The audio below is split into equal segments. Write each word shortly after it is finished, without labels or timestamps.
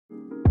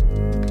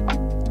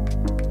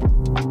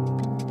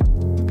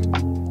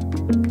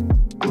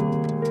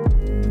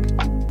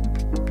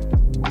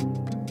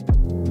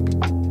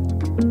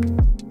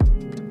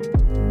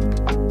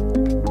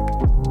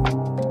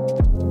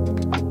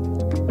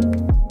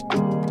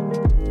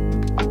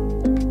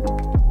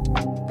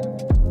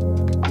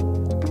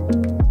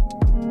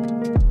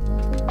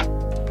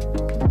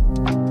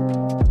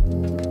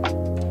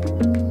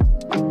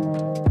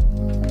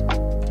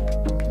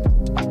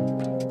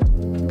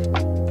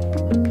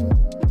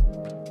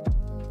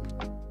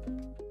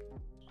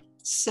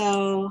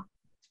So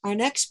our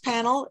next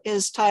panel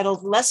is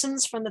titled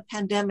Lessons from the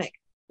Pandemic,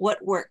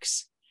 What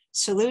Works?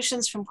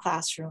 Solutions from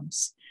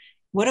Classrooms.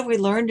 What have we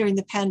learned during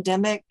the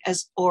pandemic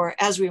as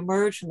we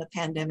emerge from the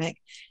pandemic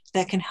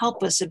that can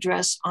help us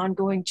address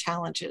ongoing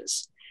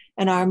challenges?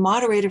 And our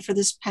moderator for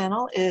this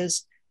panel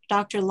is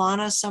Dr.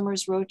 Lonna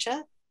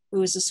Rocha,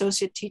 who is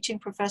Associate Teaching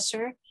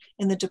Professor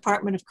in the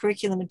Department of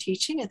Curriculum and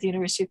Teaching at the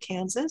University of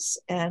Kansas.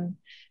 And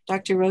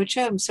Dr.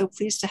 Rocha, I'm so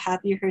pleased to have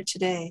you here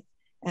today.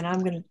 And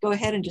I'm going to go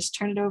ahead and just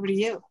turn it over to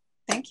you.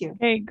 Thank you.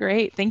 Hey,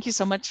 great. Thank you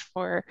so much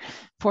for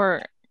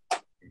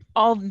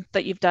all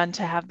that you've done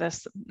to have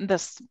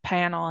this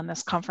panel and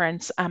this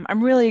conference.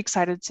 I'm really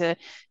excited to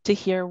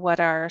hear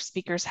what our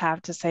speakers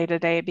have to say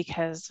today,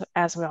 because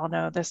as we all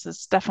know, this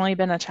has definitely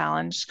been a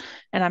challenge,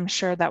 and I'm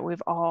sure that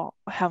we've all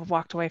have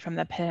walked away from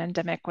the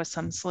pandemic with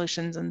some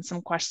solutions and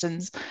some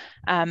questions,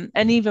 and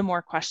even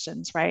more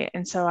questions, right?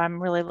 And so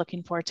I'm really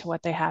looking forward to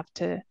what they have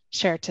to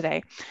share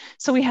today.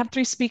 So we have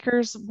 3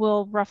 speakers.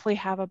 We'll roughly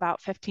have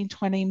about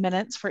 15-20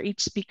 minutes for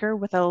each speaker,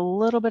 with a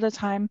little bit of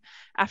time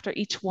after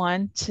each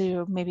one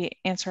to maybe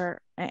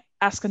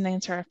ask and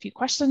answer a few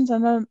questions,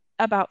 and then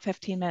about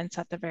 15 minutes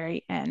at the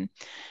very end.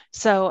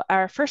 So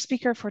our first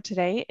speaker for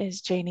today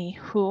is Janie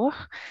Hu.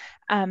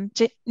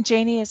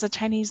 Janie is a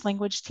Chinese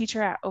language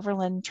teacher at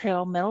Overland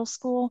Trail Middle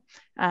School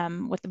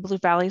with the Blue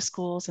Valley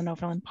Schools in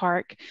Overland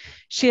Park.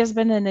 She has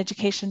been in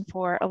education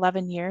for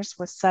 11 years,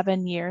 with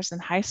 7 years in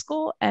high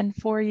school and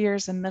 4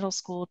 years in middle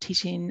school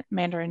teaching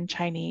Mandarin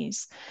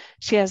Chinese.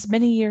 She has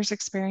many years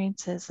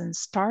experiences in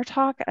Star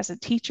Talk as a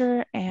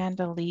teacher and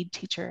a lead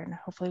teacher, and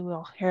hopefully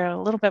we'll hear a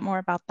little bit more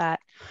about that.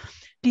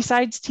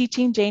 Besides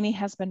teaching, Janie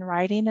has been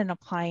writing and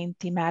applying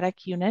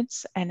thematic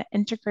units and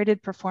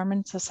integrated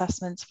performance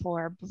assessments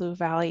for Blue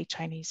Valley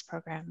Chinese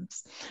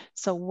programs.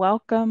 So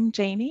welcome,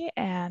 Janie,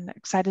 and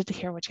excited to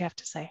hear what you have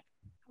to say.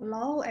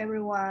 Hello,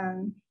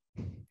 everyone.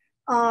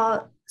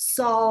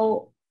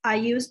 So I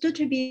used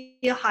to be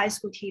a high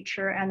school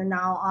teacher, and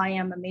now I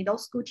am a middle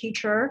school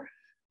teacher.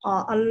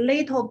 A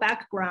little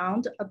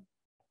background.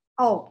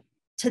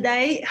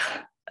 Today,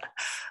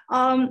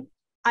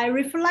 I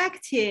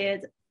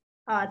reflected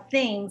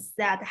things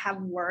that have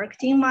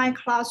worked in my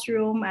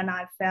classroom, and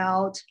I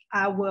felt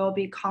I will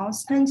be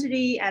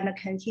constantly and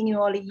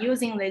continually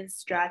using these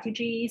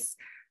strategies.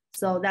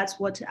 So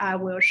that's what I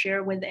will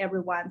share with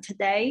everyone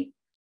today.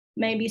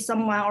 Maybe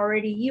someone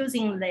already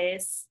using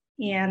this,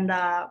 and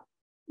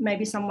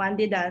maybe someone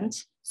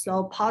didn't.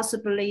 So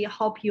possibly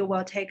hope you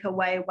will take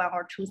away 1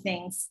 or 2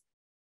 things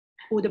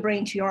would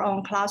bring to your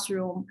own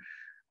classroom.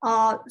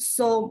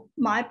 So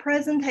my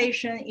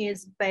presentation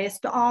is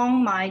based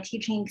on my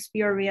teaching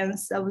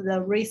experience of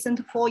the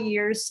recent 4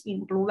 years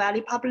in Blue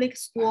Valley Public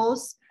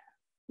Schools.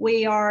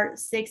 We are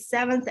 6th,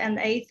 7th, and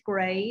 8th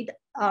grade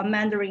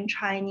Mandarin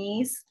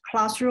Chinese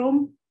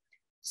classroom.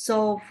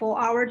 So for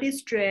our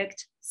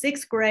district,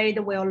 6th grade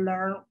will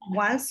learn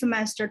 1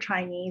 semester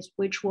Chinese,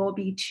 which will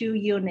be 2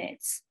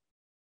 units.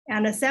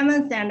 And the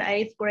 7th and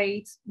 8th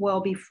grades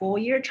will be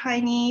 4-year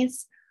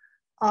Chinese.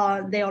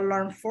 They'll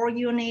learn 4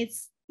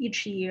 units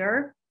each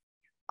year.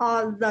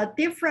 The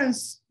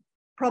difference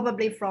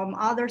probably from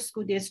other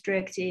school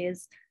districts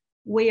is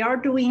we are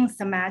doing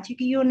thematic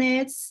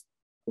units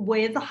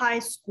with high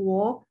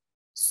school.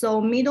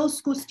 So middle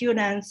school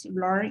students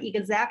learn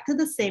exactly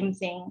the same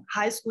thing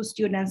high school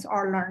students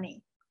are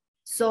learning.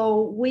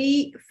 So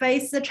we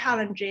face the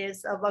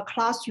challenges of a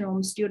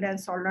classroom.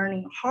 Students are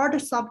learning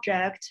hard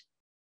subject,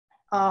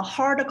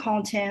 hard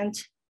content,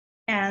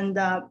 and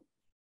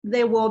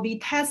they will be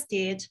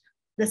tested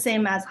the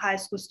same as high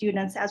school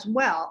students as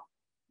well.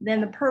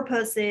 Then the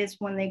purpose is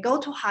when they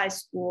go to high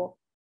school,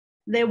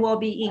 they will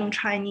be in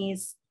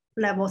Chinese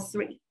level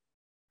 3.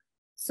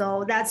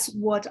 So that's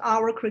what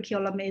our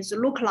curriculum is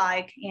look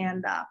like.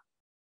 And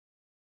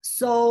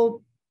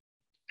so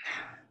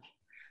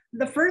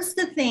the first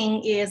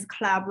thing is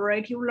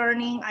collaborative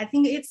learning. I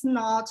think it's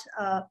not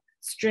a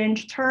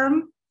strange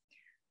term.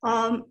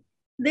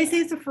 This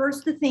is the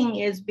first thing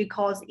is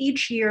because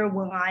each year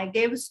when I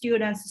give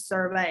students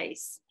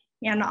surveys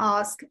and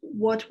ask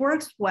what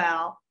works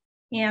well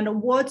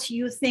and what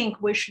you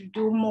think we should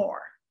do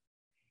more.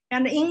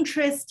 And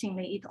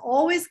interestingly, it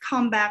always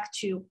comes back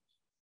to,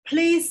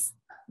 please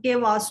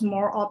give us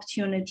more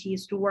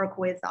opportunities to work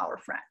with our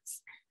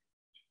friends.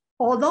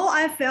 Although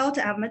I felt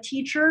I'm a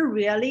teacher,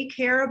 really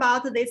care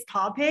about this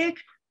topic,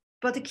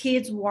 but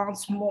kids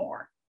want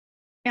more.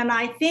 And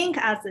I think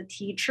as a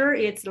teacher,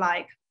 it's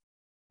like,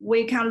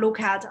 we can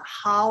look at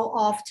how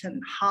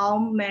often, how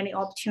many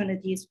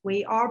opportunities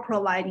we are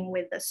providing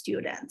with the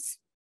students.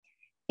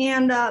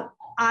 And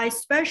I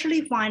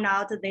especially find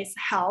out that this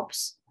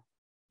helps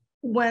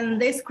when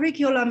this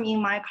curriculum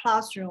in my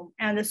classroom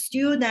and the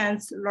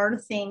students learn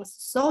things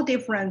so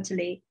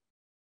differently.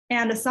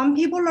 And some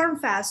people learn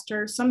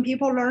faster, some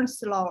people learn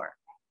slower.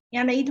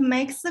 And it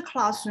makes the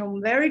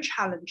classroom very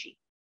challenging.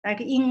 Like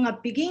in a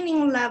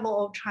beginning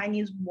level of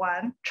Chinese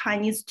 1,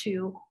 Chinese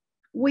 2,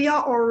 we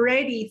are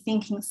already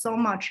thinking so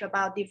much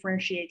about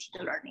differentiated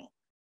learning.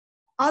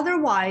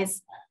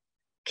 Otherwise,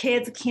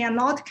 kids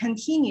cannot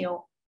continue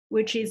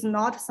which is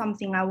not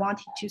something I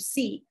wanted to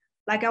see.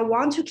 Like I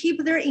want to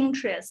keep their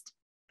interest,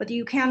 but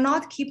you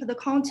cannot keep the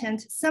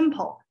content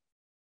simple.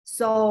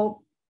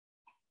 So,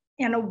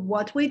 and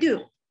what we do,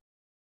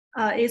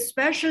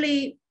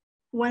 especially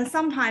when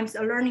sometimes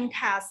a learning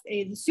task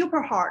is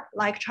super hard,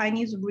 like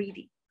Chinese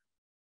reading,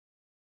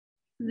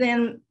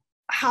 then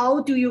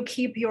how do you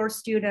keep your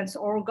students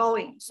all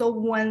going? So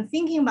when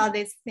thinking about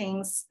these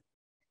things,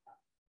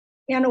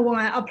 and when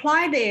I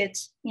applied it,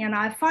 and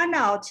I find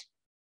out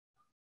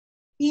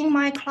in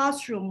my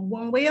classroom,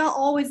 when we are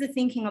always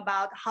thinking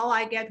about how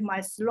I get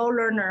my slow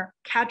learner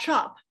catch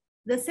up,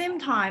 at the same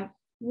time,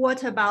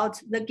 what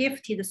about the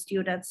gifted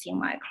students in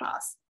my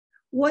class?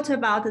 What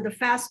about the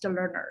fast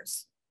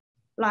learners?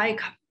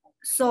 Like,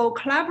 so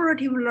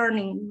collaborative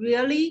learning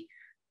really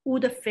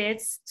would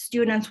fit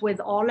students with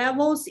all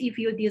levels if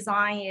you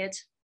design it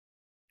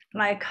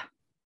like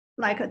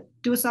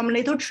do some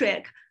little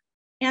trick.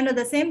 And at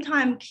the same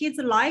time, kids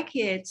like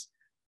it.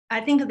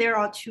 I think there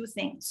are two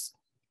things.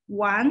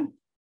 One,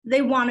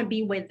 they want to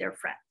be with their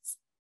friends.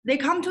 They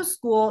come to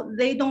school,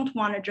 they don't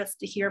want to just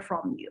hear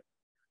from you.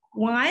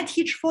 When I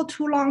teach for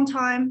too long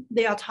time,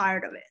 they are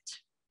tired of it.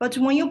 But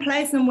when you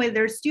place them with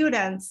their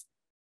students,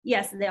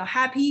 yes, they are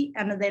happy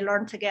and they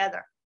learn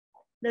together.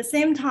 At the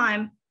same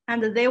time,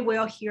 and they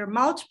will hear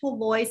multiple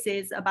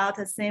voices about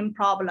the same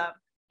problem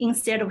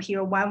instead of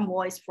hear one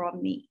voice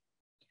from me.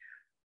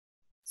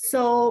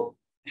 So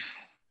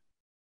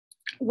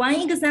one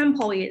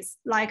example is,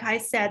 like I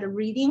said,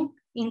 reading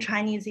in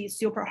Chinese is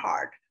super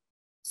hard.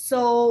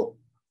 So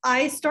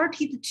I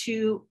started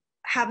to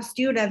have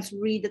students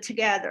read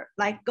together,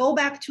 like go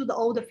back to the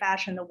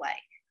old-fashioned way.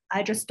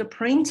 I just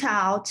print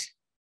out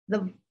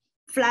the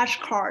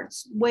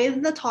flashcards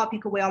with the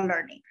topic we are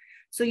learning.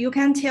 So you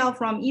can tell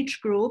from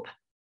each group,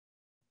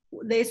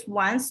 this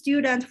one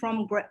student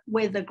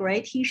with a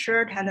gray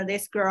t-shirt and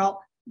this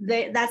girl,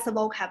 that's the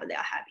vocab they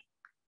are having.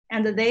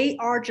 And they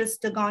are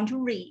just going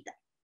to read.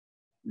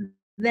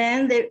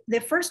 Then the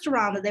first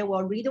round, they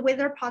will read with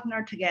their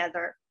partner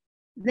together.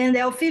 Then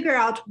they'll figure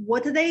out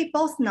what they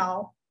both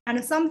know,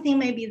 and something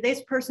maybe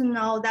this person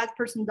knows, that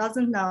person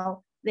doesn't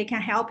know, they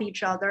can help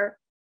each other.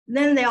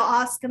 Then they'll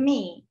ask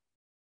me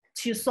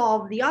to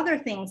solve the other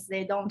things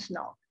they don't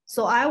know.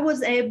 So I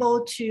was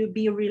able to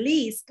be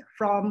released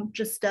from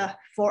just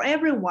for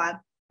everyone,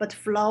 but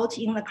float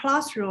in the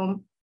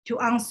classroom to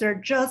answer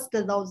just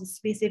those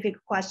specific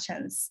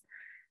questions.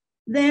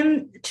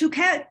 Then to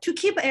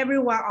keep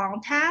everyone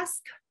on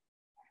task,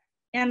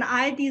 and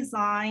I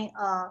design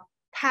a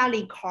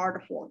tally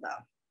card for them.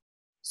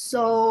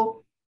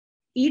 So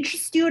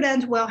each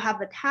student will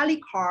have a tally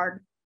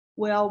card,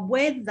 will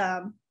with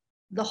them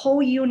the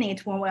whole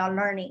unit when we are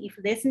learning. If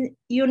this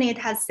unit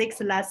has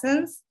 6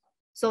 lessons,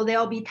 so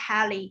they'll be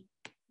tally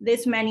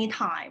this many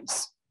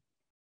times.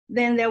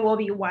 Then there will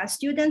be one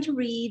student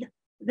read,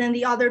 then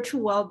the other 2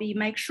 will be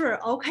make sure,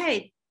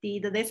 okay,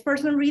 did this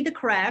person read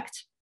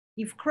correct?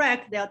 If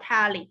correct, they'll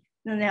tally.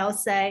 Then they'll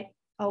say,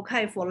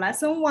 okay, for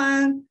lesson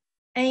 1,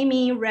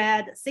 Amy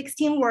read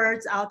 16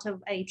 words out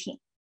of 18,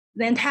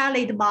 then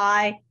tallied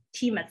by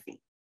Timothy.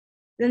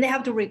 Then they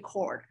have to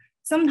record.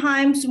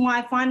 Sometimes when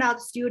I find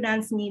out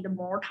students need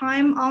more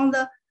time on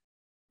the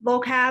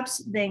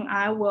vocabs, then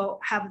I will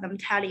have them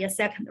tally a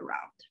second round.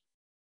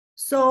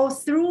 So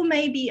through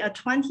maybe a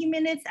 20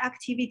 minutes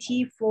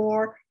activity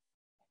for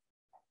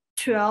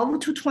 12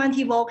 to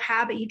 20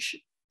 vocab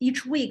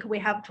each week we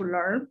have to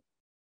learn,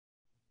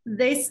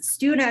 these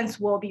students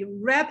will be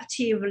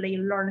repetitively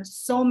learned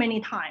so many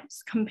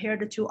times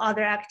compared to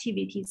other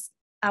activities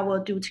I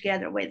will do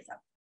together with them.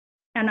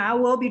 And I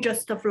will be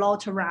just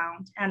float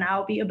around and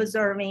I'll be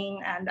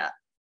observing and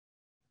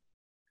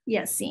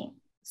seeing.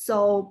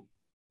 So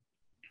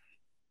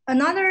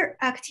another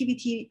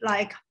activity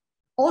like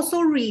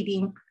also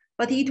reading,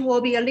 but it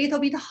will be a little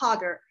bit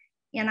harder.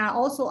 And I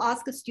also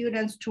ask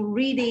students to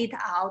read it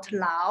out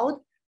loud.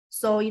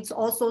 So it's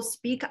also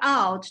speak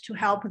out to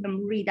help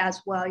them read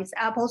as well. It's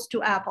apples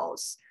to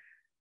apples.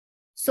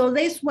 So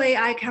this way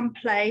I can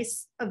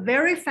place a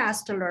very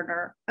fast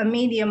learner, a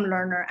medium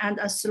learner, and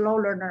a slow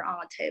learner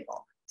on a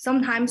table.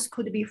 Sometimes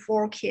could be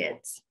 4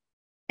 kids.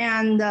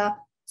 And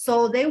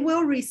so they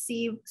will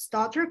receive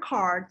starter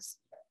cards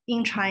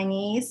in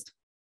Chinese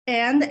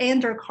and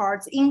ender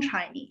cards in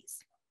Chinese.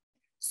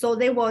 So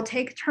they will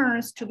take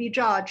turns to be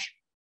judged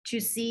to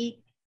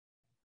see,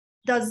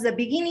 does the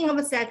beginning of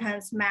a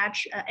sentence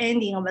match the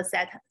ending of a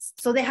sentence?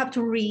 So they have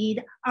to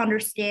read,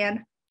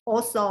 understand,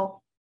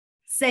 also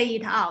say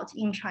it out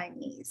in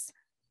Chinese.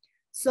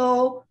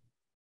 So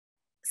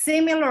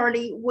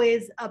similarly,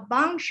 with a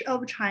bunch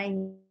of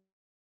Chinese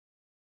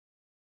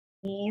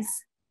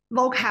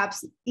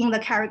vocabs in the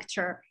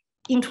character,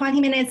 in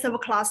 20 minutes of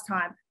class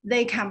time,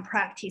 they can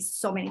practice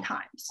so many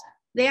times.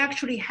 They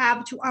actually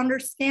have to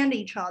understand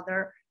each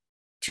other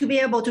to be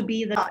able to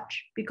be the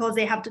judge because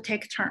they have to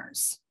take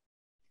turns.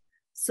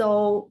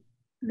 So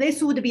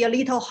this would be a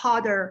little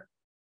harder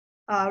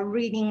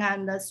reading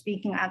and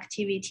speaking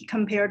activity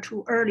compared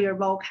to earlier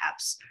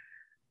vocabs.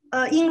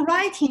 In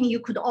writing, you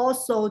could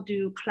also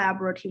do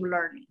collaborative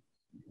learning.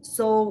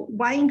 So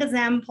one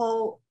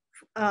example,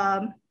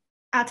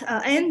 at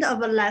the end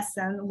of a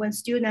lesson, when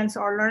students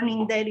are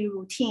learning daily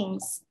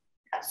routines,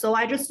 so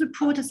I just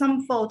put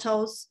some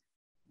photos,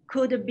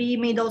 could be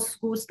middle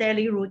school's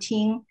daily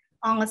routine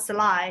on a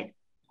slide,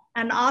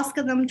 and ask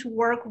them to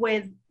work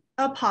with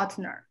a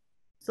partner.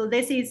 So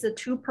this is a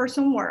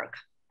two-person work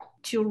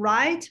to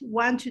write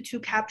 1 to 2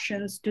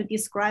 captions to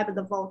describe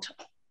the photo.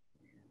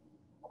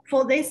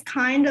 For this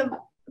kind of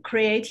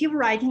creative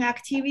writing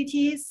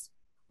activities,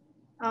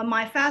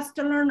 my fast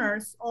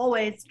learners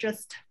always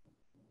just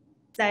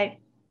say,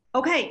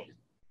 okay,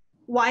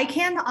 why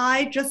can't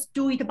I just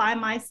do it by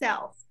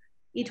myself?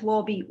 It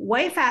will be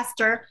way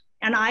faster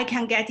and I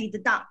can get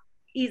it done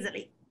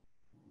easily.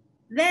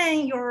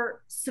 Then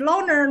your slow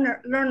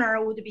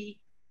learner would be,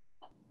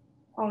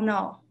 oh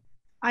no,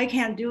 I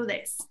can't do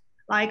this.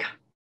 Like,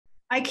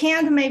 I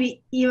can't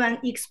maybe even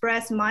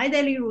express my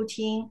daily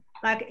routine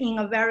like in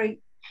a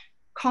very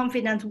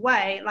confident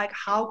way. Like,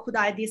 how could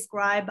I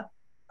describe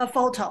a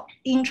photo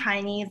in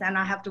Chinese and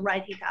I have to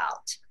write it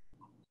out?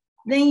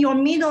 Then your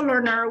middle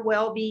learner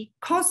will be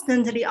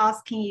constantly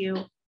asking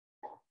you,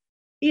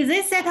 is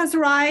this sentence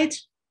right?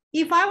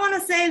 If I want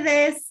to say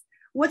this,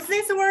 what's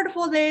this word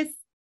for this?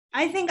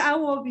 I think I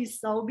will be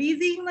so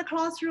busy in the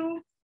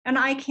classroom and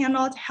I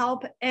cannot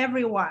help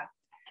everyone.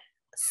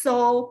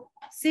 So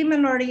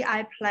similarly,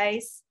 I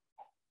place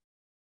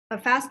a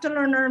fast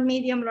learner,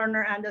 medium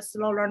learner, and a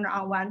slow learner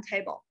on one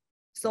table.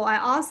 So I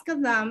ask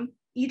them,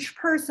 each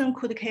person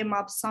could come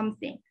up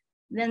something.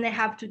 Then they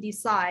have to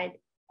decide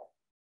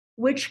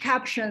which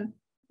caption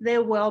they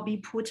will be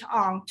put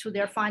on to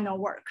their final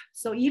work.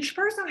 So each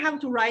person have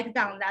to write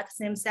down that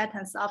same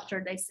sentence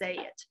after they say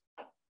it.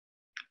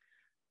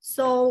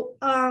 So,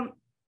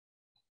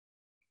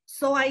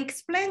 so I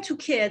explain to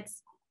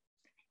kids,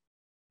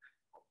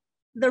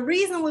 the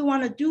reason we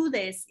want to do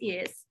this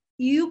is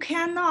you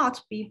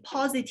cannot be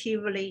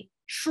positively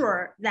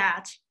sure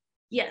that,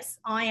 yes,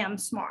 I am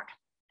smart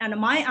and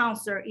my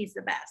answer is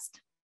the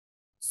best.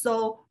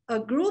 So a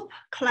group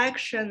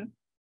collection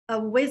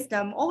of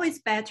wisdom always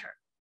better.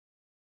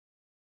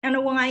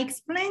 And when I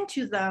explain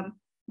to them,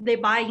 they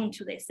buy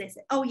into this. They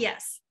say, oh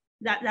yes,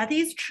 that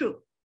is true.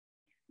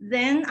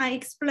 Then I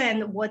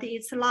explain what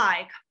it's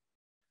like.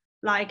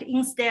 Like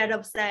instead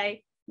of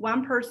say,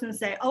 one person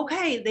say,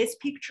 okay, this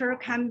picture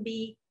can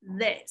be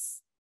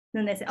this.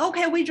 Then they say,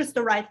 okay, we just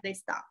write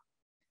this down.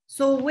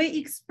 So we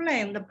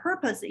explain the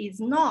purpose is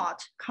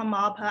not come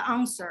up an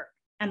answer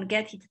and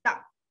get it done.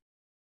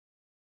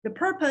 The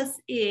purpose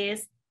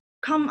is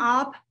come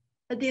up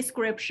a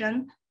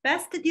description,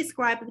 best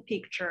describe the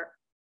picture.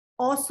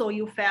 Also,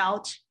 you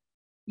felt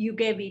you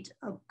gave it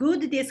a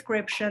good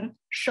description,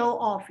 show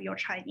off your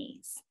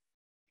Chinese.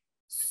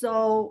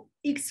 So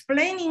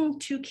explaining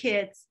to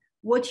kids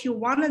what you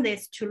want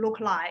this to look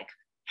like,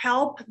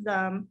 help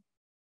them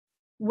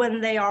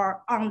when they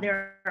are on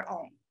their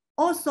own.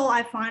 Also,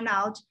 I find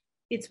out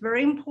it's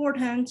very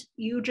important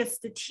you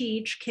just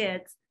teach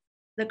kids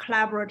the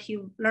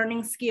collaborative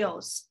learning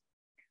skills.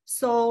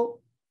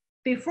 So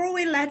before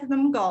we let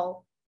them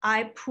go,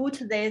 I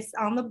put this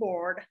on the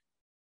board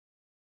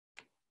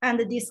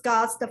and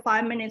discuss the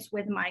 5 minutes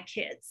with my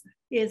kids.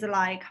 Is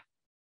like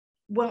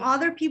when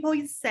other people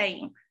is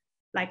saying,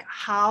 like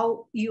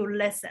how you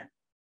listen.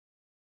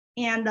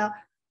 And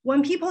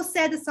when people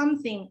said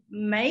something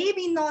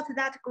maybe not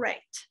that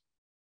great,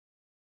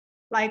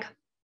 like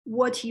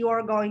what you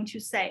are going to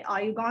say,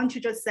 are you going to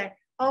just say,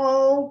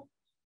 oh,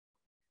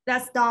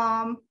 that's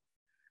dumb,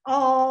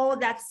 oh,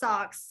 that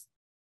sucks?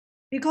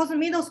 Because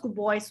middle school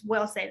boys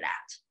will say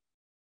that.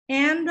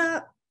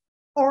 And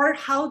or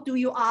how do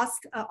you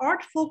ask an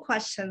artful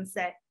question,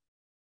 say,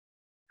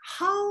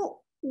 how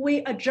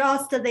we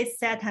adjust this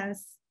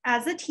sentence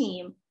as a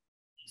team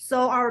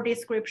so our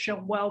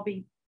description will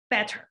be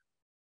better?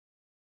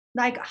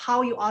 Like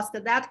how you ask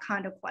that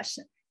kind of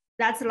question.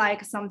 That's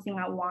like something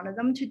I wanted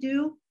them to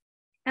do.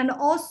 And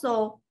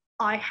also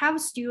I have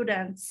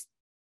students,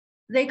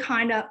 they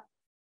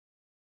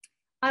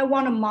I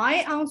want my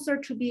answer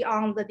to be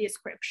on the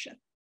description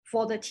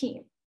for the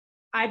team.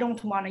 I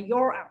don't want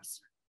your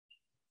answer.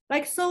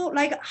 Like, so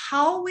like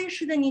how we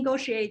should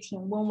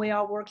negotiating when we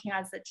are working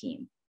as a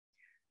team.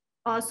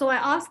 So I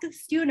ask the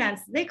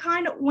students, they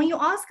when you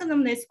ask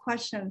them this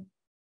question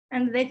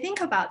and they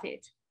think about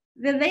it,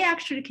 then they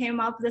actually came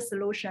up with the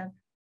solution.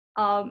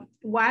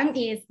 One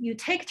is you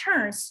take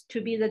turns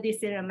to be the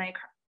decision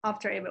maker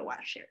after everyone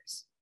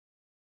shares.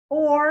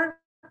 Or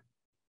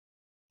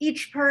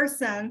each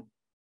person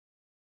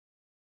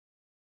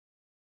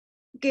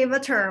give a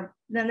term,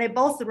 then they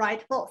both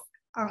write both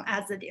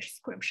as a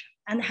description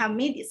and have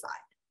me decide.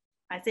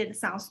 I said,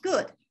 sounds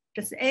good.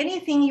 Just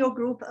anything your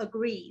group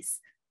agrees,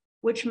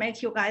 which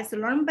makes you guys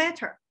learn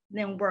better,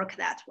 then work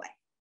that way.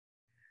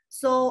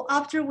 So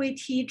after we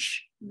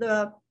teach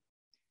the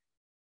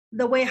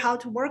way how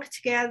to work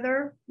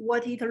together,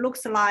 what it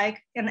looks like,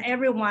 and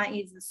everyone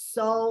is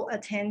so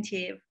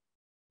attentive.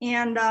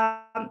 And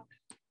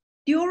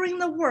during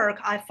the work,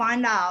 I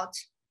find out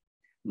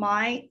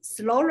my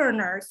slow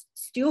learners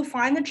still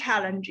find it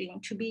challenging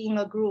to be in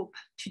a group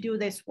to do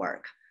this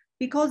work.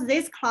 because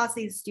this class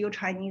is still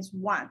Chinese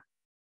 1.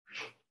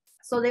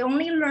 So they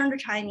only learned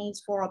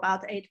Chinese for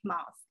about 8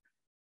 months.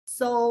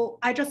 So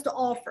I just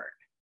offered.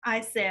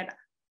 I said,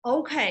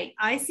 okay,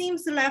 I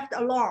seems left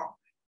alone,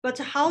 but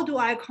how do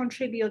I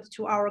contribute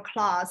to our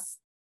class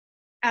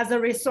as a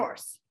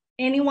resource?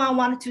 Anyone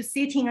want to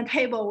sit in a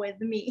table with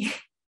me?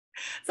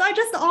 So I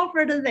just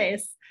offered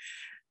this.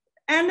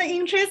 And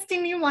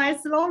interestingly, my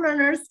slow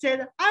learners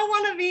said, I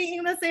want to be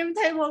in the same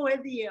table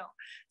with you.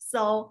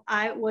 So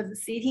I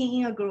was sitting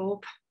in a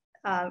group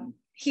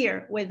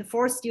here with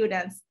 4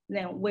 students,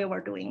 then we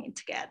were doing it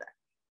together.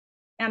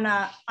 And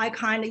I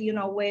kind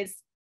of, with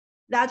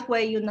that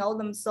way, you know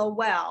them so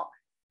well,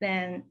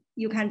 then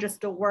you can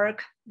just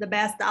work the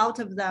best out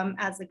of them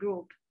as a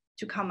group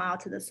to come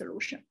out to the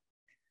solution.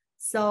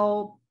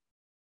 So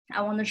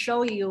I want to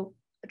show you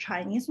a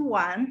Chinese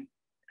 1.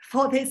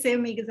 For the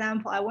same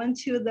example, I went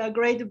to the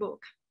grade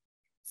book.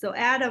 So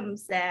Adam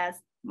says,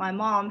 my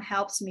mom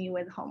helps me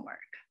with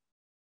homework.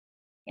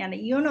 And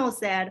Yuno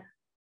said,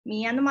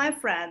 me and my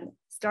friend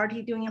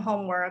started doing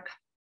homework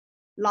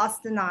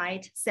last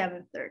night,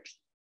 7:30.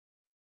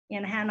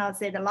 And Hannah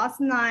said,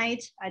 last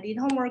night I did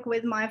homework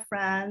with my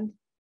friend.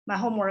 My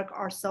homework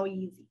are so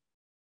easy.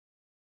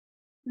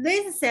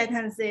 These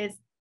sentences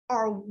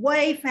are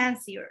way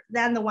fancier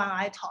than the one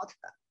I taught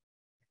them.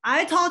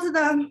 I taught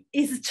them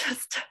is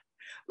just,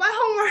 my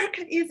homework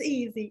is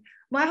easy.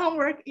 My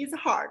homework is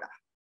hard.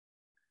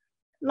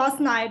 Last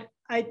night,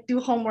 I do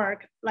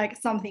homework like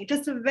something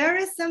just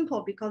very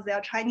simple because they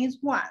are Chinese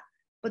 1.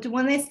 But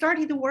when they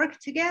started to work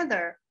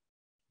together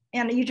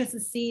and you just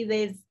see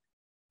these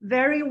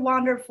very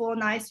wonderful,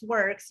 nice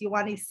works, you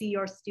want to see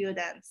your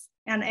students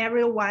and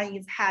everyone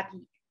is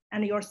happy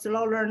and your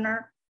slow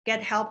learner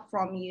get help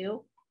from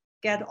you,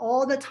 get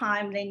all the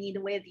time they need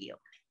with you.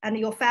 And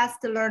your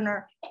fast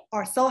learner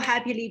are so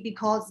happily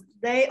because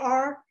they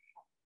are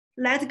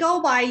let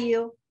go by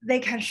you, they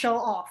can show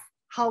off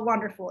how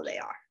wonderful they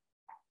are.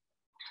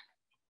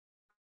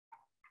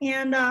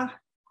 And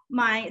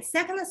my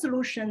second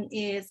solution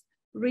is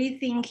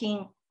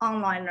rethinking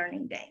online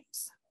learning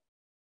games.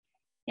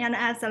 And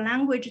as a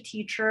language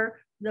teacher,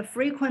 the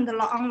frequent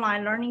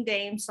online learning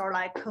games are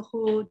like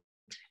Kahoot,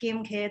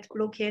 GameKit,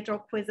 BlueKit,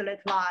 or Quizlet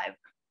Live.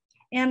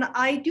 And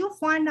I do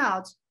find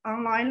out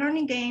online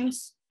learning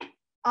games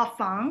are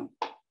fun,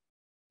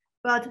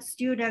 but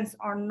students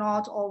are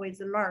not always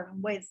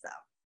learn with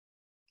them.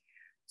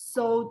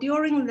 So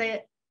during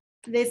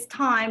these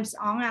times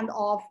on and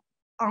off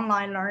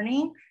online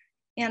learning,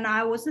 and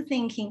I was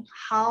thinking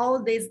how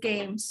these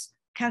games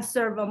can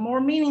serve a more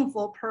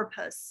meaningful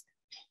purpose.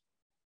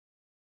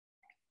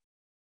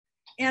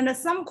 And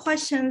some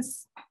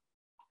questions,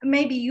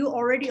 maybe you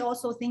already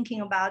also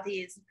thinking about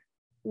is,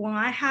 when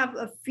I have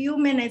a few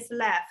minutes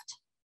left,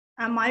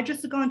 am I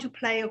just going to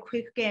play a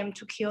quick game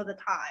to kill the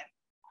time?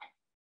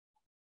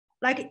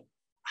 Like,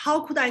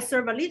 how could I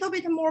serve a little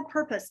bit more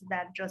purpose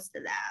than just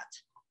that?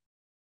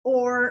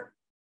 Or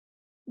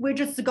we're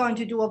just going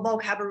to do a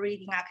vocab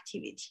reading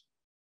activity.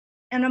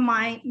 And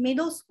my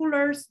middle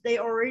schoolers, they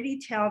already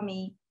tell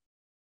me,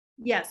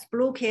 yes,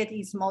 BlueKit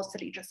is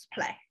mostly just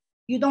play.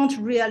 You don't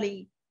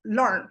really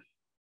learn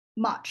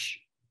much.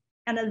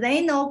 And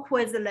they know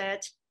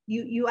Quizlet,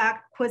 you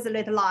act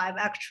Quizlet Live,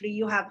 actually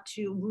you have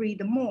to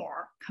read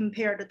more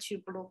compared to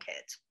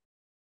BlueKit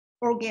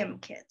or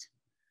GameKit.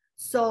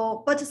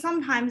 So, but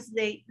sometimes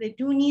they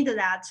do need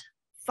that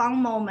fun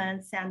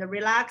moments and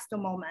relaxed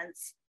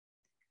moments.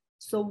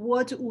 So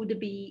what would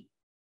be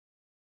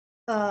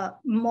a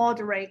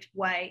moderate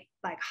way,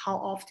 like how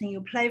often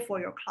you play for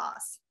your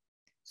class?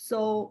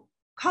 So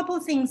a couple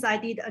things I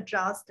did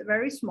adjust,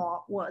 very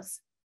small,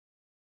 was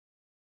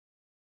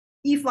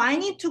if I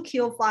need to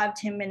kill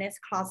 5-10 minutes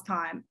class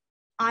time,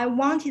 I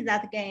wanted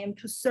that game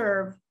to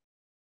serve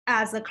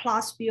as a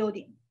class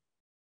building.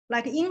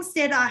 Like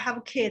instead I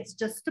have kids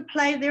just to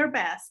play their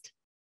best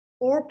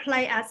or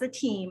play as a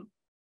team,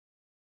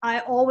 I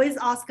always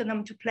ask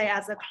them to play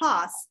as a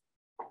class.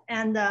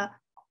 And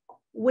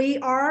we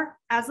are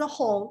as a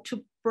whole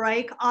to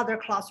break other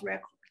class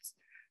records.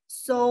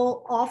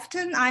 So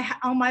often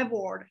on my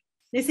board,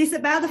 this is a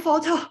bad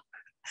photo.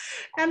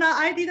 And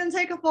I didn't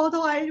take a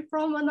photo,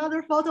 from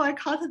another photo, I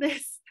cut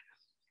this.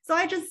 So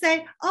I just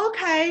say,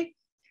 okay,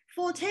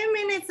 for 10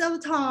 minutes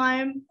of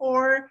time,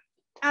 or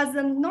as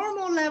a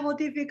normal level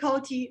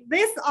difficulty,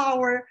 this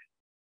hour,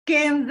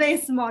 gain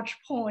this much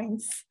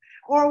points,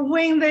 or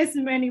win this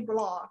many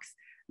blocks.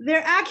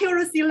 Their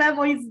accuracy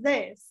level is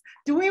this.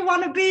 Do we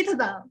want to beat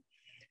them?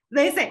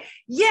 They say,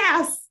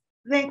 yes.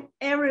 Then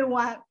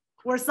everyone,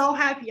 we're so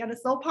happy and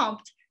so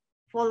pumped.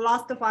 For the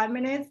last 5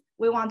 minutes,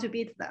 we want to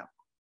beat them.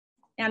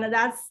 And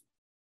that's,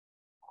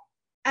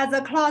 as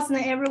a class,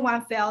 then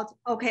everyone felt,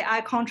 okay,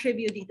 I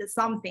contributed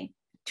something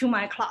to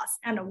my class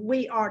and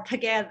we are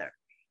together.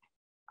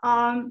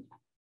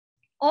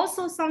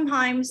 Also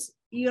sometimes,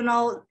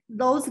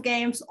 those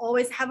games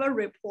always have a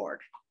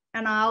report.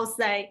 And I'll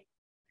say,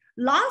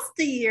 last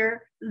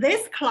year,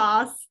 this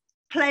class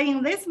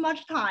playing this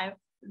much time,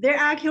 their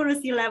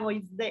accuracy level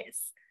is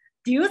this.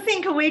 Do you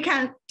think we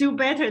can do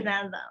better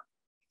than them?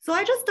 So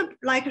I just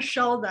like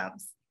show them,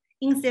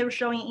 instead of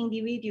showing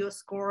individual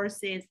scores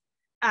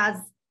as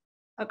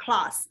a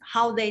class,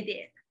 how they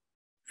did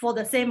for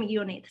the same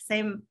unit,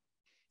 same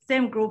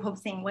group of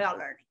things we are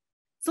learning.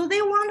 So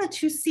they wanted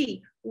to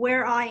see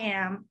where I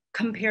am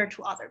compared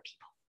to other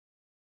people.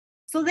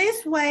 So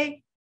this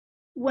way,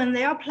 when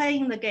they are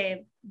playing the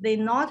game, they're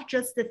not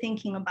just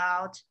thinking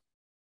about,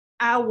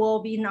 I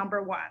will be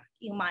number one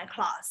in my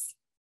class.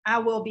 I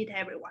will beat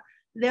everyone.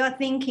 They're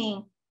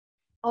thinking,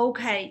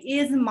 okay,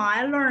 is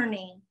my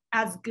learning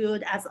as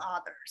good as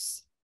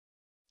others?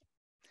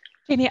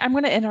 Janie, I'm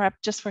going to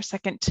interrupt just for a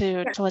second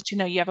to Sure. let you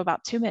know you have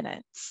about 2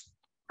 minutes.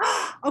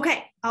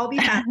 Okay, I'll be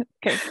back.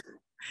 Okay.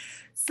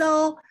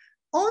 So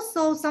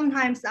also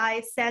sometimes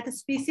I set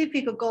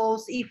specific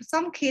goals if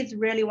some kids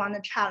really want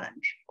to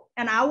challenge.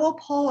 And I will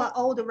pull an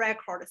old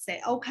record and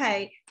say,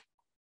 okay,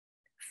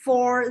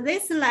 for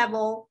this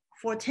level,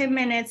 for 10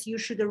 minutes, you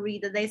should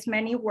read this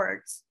many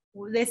words.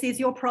 This is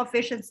your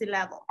proficiency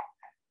level.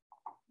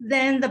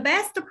 Then the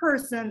best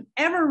person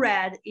ever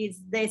read is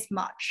this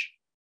much.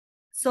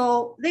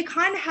 So they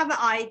kind of have an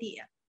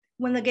idea.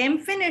 When the game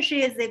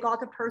finishes, they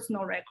got a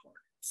personal record.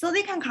 So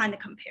they can kind of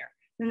compare.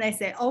 Then they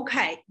say,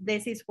 okay,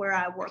 this is where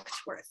I worked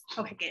towards.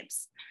 Okay,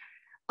 games.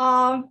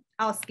 I'll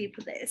skip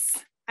this.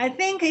 I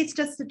think it's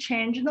just to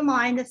change the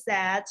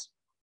mindset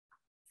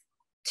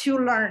to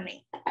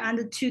learning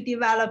and to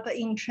develop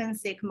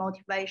intrinsic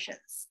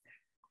motivations.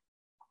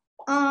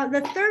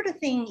 The third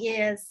thing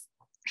is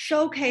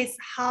showcase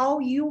how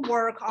you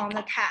work on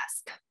the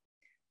task.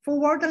 For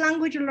world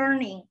language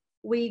learning,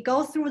 we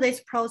go through these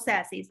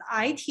processes.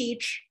 I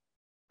teach,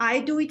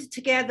 I do it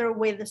together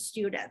with the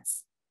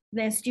students.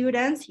 Then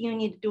students, you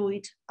need to do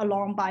it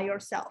alone by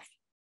yourself.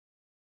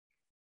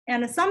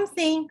 And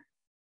something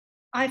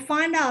I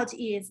find out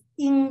is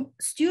in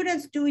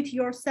students do it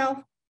yourself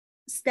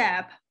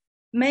step,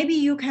 maybe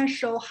you can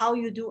show how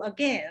you do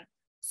again.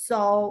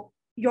 So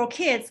your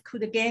kids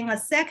could gain a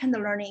second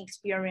learning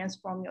experience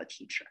from your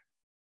teacher.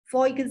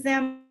 For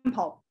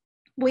example,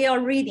 we are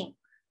reading.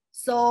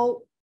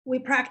 So we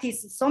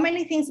practice so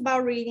many things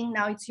about reading.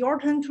 Now it's your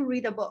turn to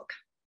read a book.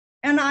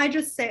 And I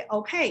just say,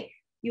 okay,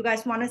 you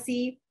guys want to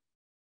see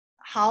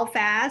how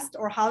fast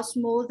or how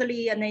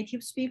smoothly a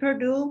native speaker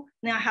do?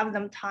 Then I have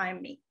them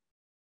time me.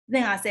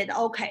 Then I said,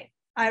 okay,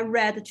 I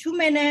read 2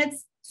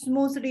 minutes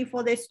smoothly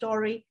for this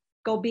story,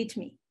 go beat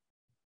me.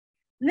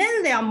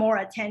 Then they are more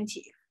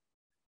attentive.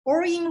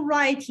 Or in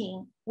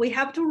writing, we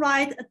have to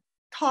write a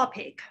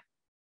topic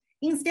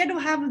instead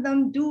of having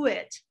them do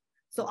it.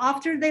 So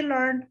after they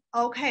learn,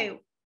 okay,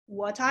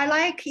 what I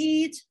like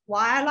eat,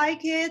 why I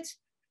like it,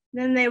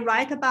 then they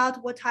write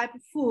about what type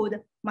of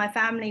food my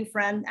family,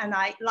 friend, and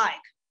I like.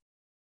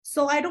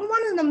 So I don't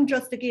want them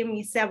just to give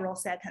me several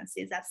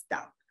sentences, that's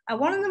done. I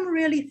want them to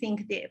really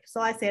think deep.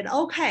 So I said,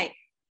 okay,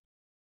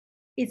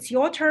 it's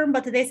your turn,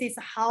 but this is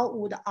how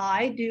would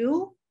I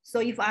do. So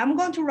if I'm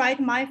going to write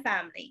my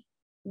family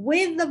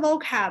with the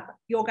vocab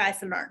you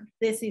guys learn,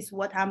 this is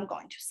what I'm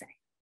going to say.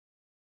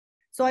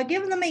 So I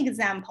give them an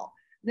example.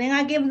 Then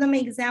I give them an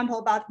example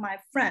about my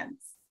friends.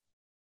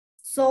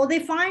 So they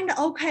find,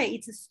 okay,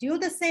 it's still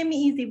the same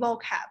easy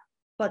vocab,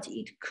 but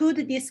it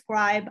could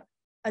describe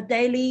a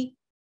daily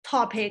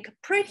topic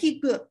pretty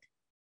good.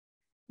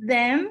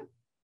 Then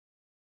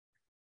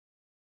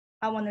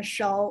I want to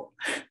show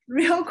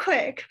real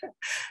quick.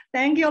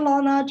 Thank you,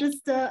 Lonna.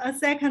 Just a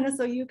second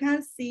so you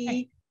can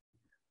see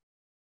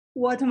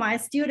what my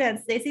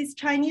students, this is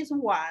Chinese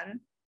 1.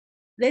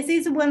 This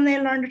is when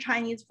they learned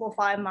Chinese for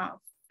 5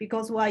 months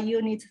because we're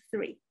unit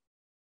 3.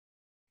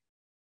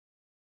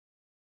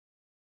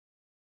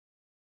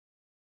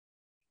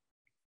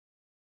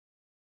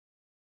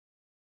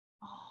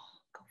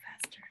 Go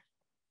faster.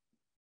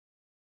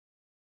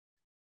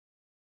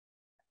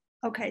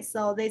 Okay,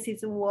 so this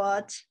is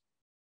what,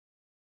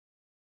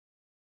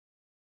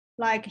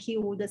 like he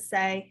would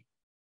say,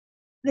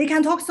 they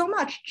can talk so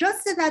much,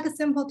 just that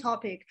simple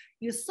topic.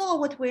 You saw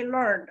what we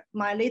learned,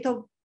 my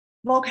little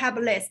vocab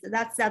list,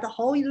 that's that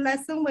whole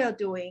lesson we're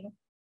doing.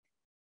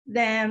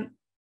 Then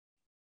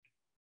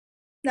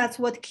that's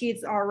what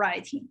kids are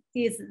writing,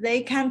 is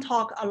they can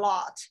talk a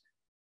lot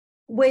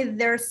with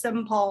their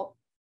simple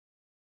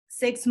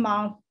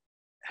 6-month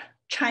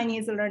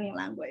Chinese learning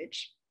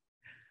language.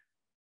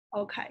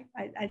 Okay,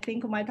 I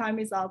think my time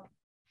is up.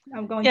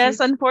 I'm going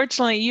Yes,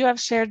 unfortunately, you have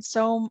shared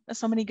so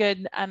many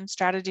good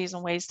strategies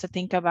and ways to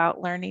think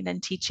about learning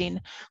and teaching.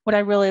 What I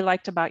really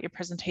liked about your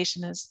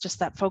presentation is just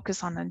that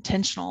focus on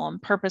intentional and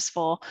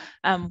purposeful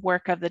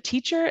work of the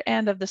teacher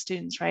and of the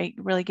students, right?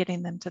 Really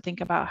getting them to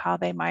think about how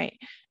they might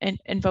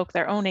invoke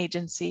their own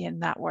agency in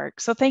that work.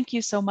 So thank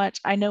you so much.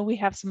 I know we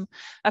have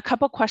a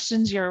couple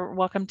questions. You're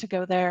welcome to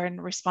go there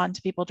and respond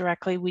to people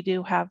directly. We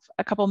do have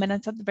a couple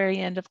minutes at the very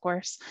end, of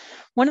course.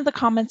 One of the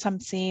comments I'm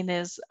seeing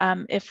is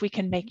if we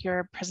can make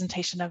your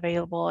presentation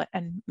available,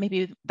 and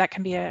maybe that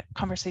can be a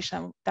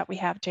conversation that we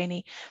have,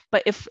 Janie.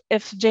 But if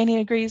Janie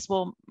agrees,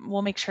 we'll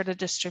make sure to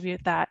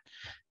distribute that.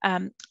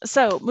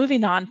 So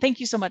moving on,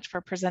 thank you so much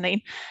for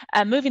presenting.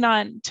 Moving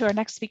on to our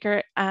next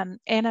speaker,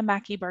 Anna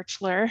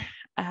Maki-Birchler,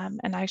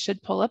 and I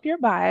should pull up your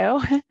bio.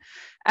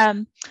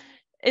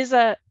 Is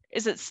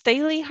it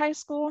Staley High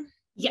School?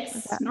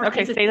 Yes.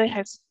 Okay, Staley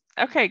High School.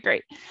 Okay,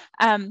 great.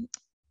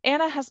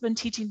 Anna has been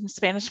teaching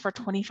Spanish for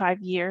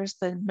 25 years,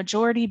 the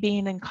majority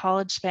being in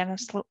college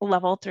Spanish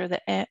level through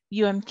the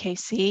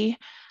UMKC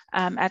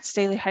at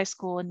Staley High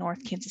School in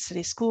North Kansas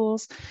City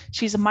Schools.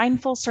 She's a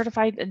mindful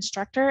certified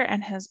instructor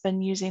and has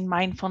been using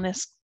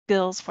mindfulness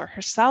skills for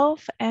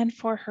herself and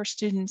for her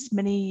students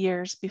many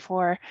years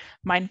before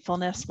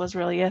mindfulness was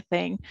really a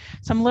thing.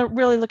 So I'm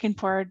really looking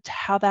forward to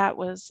how that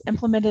was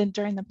implemented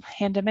during the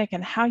pandemic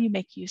and how you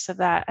make use of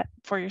that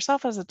for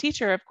yourself as a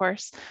teacher, of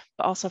course,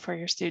 but also for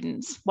your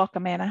students.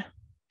 Welcome, Anna.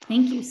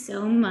 Thank you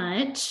so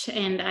much.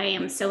 And I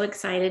am so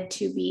excited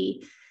to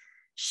be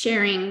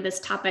sharing this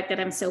topic that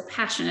I'm so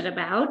passionate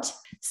about.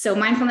 So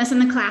mindfulness in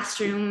the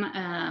classroom,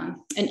 an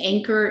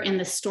anchor in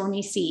the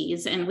stormy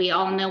seas. And we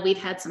all know we've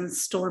had some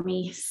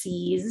stormy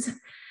seas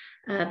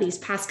these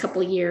past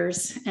couple of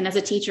years. And as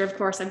a teacher, of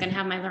course, I'm going to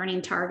have my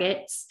learning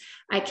targets.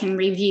 I can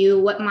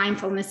review what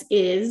mindfulness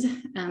is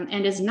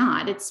and is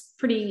not. It's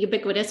pretty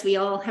ubiquitous. We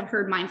all have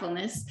heard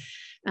mindfulness.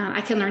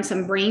 I can learn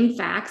some brain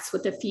facts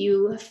with a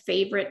few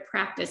favorite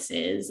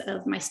practices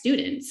of my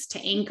students to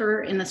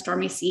anchor in the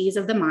stormy seas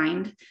of the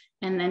mind,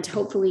 and then to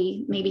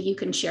hopefully maybe you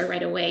can share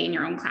right away in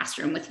your own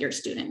classroom with your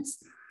students.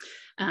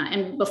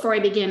 And before I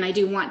begin, I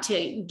do want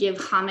to give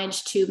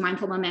homage to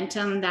Mindful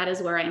Momentum. That is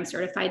where I am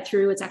certified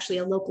through. It's actually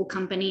a local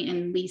company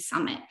in Lee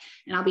Summit.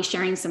 And I'll be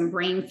sharing some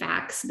brain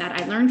facts that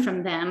I learned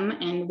from them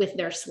and with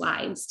their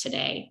slides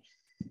today.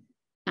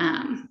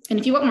 And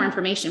if you want more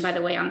information, by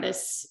the way, on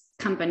this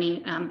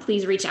company,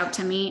 please reach out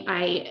to me.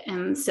 I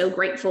am so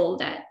grateful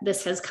that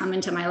this has come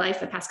into my life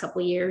the past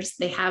couple of years.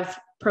 They have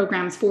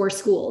programs for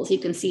schools. You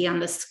can see on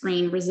the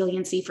screen,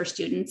 resiliency for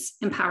students,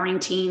 empowering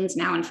teens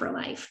now and for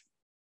life.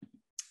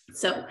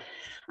 So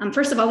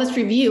first of all, let's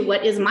review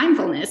what is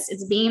mindfulness.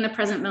 It's being in the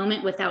present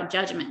moment without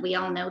judgment. We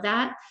all know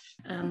that.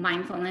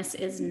 Mindfulness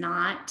is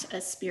not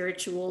a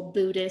spiritual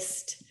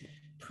Buddhist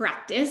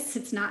practice.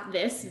 It's not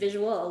this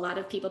visual. A lot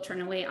of people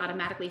turn away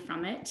automatically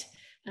from it,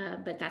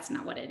 but that's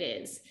not what it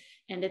is.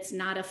 And it's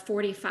not a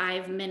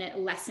 45-minute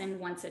lesson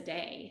once a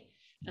day.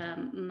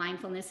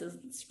 Mindfulness is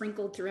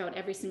sprinkled throughout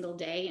every single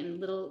day in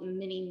little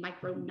mini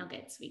micro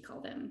nuggets, we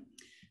call them.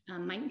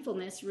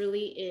 Mindfulness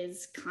really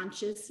is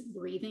conscious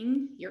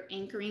breathing. You're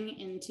anchoring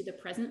into the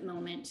present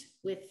moment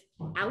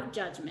without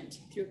judgment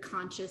through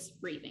conscious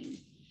breathing.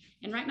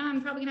 And right now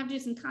I'm probably gonna have to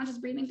do some conscious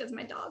breathing because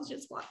my dogs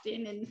just walked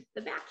in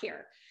the back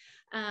here.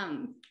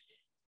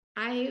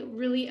 I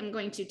really am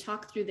going to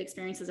talk through the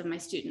experiences of my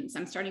students.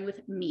 I'm starting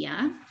with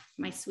Mia,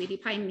 my sweetie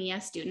pie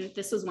Mia student.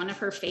 This was one of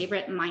her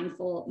favorite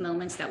mindful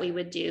moments that we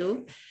would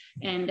do.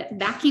 And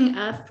backing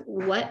up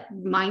what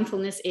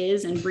mindfulness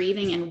is and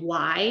breathing and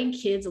why,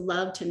 kids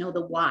love to know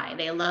the why.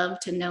 They love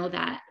to know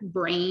that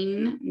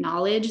brain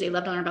knowledge. They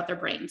love to learn about their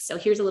brains. So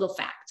here's a little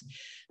fact.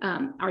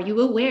 Are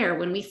you aware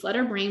when we flood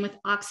our brain with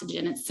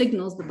oxygen, it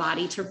signals the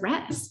body to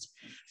rest?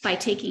 By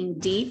taking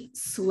deep,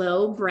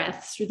 slow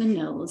breaths through the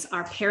nose,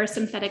 our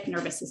parasympathetic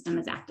nervous system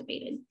is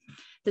activated.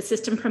 The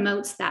system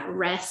promotes that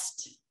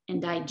rest and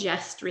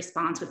digest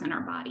response within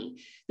our body.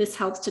 This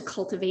helps to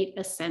cultivate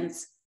a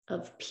sense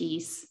of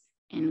peace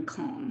and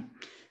calm.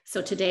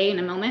 So today, in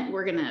a moment,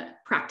 we're gonna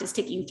practice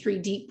taking 3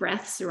 deep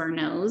breaths through our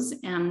nose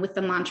with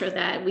the mantra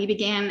that we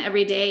began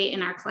every day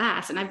in our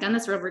class. And I've done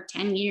this for over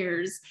 10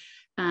 years.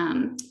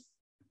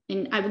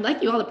 And I would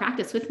like you all to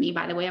practice with me,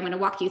 by the way. I'm going to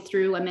walk you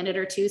through a minute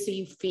or two so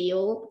you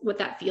feel what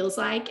that feels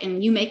like.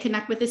 And you may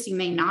connect with this, you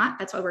may not.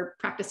 That's why we're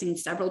practicing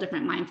several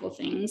different mindful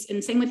things.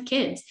 And same with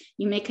kids.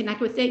 You may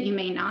connect with it, you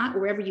may not.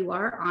 Wherever you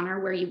are,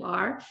 honor where you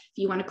are. If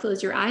you want to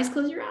close your eyes,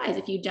 close your eyes.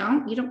 If you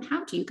don't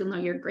have to. You can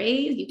lower your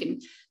gaze. You can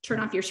turn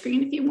off your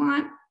screen if you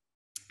want.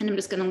 And I'm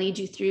just going to lead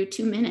you through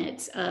 2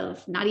 minutes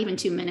of not even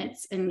 2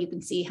 minutes. And you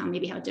can see how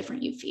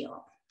different you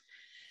feel.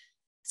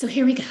 So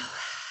here we go.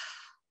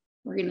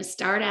 We're going to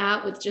start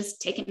out with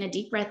just taking a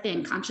deep breath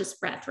in, conscious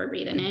breath. We're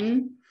breathing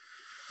in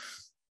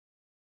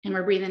and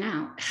we're breathing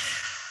out.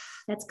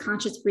 That's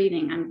conscious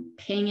breathing. I'm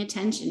paying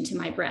attention to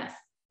my breath.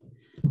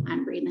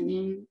 I'm breathing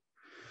in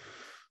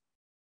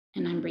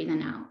and I'm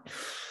breathing out.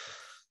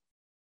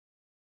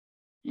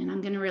 And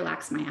I'm going to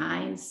relax my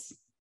eyes.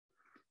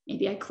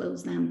 Maybe I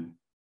close them.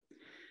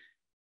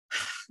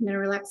 I'm going to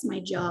relax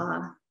my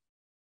jaw.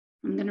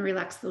 I'm going to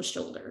relax those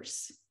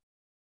shoulders.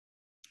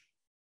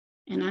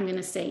 And I'm going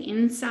to say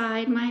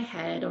inside my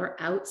head or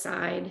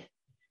outside,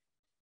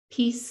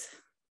 peace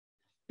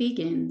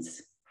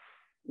begins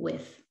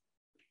with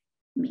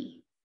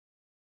me.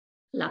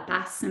 La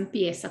paz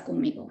empieza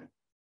conmigo. We're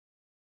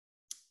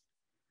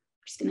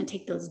just going to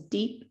take those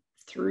deep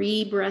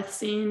 3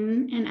 breaths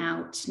in and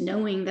out,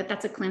 knowing that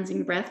that's a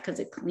cleansing breath because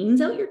it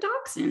cleans out your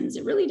toxins.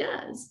 It really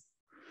does.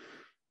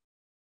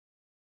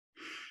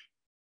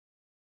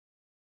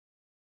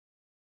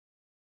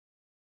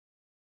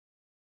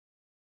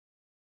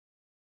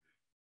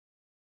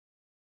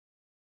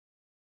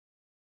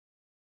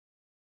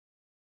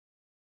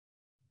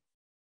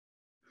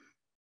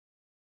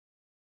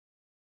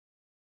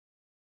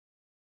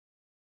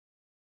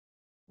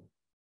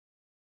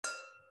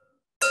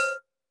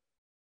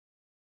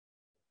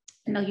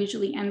 And they'll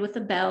usually end with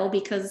a bell,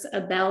 because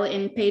a bell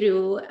in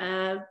Peru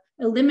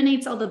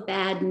eliminates all the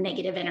bad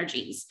negative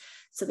energies.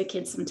 So the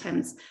kids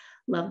sometimes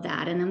love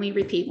that. And then we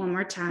repeat one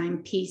more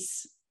time: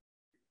 peace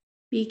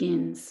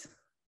begins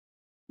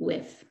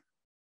with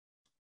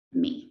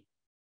me.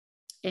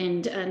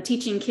 And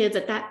teaching kids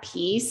that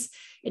peace,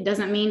 it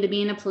doesn't mean to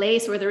be in a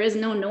place where there is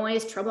no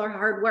noise, trouble, or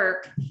hard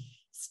work.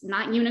 It's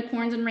not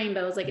unicorns and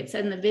rainbows like it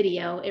said in the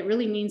video. It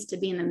really means to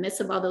be in the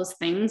midst of all those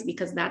things,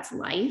 because that's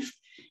life,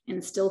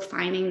 and still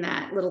finding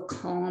that little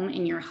calm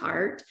in your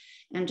heart,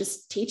 and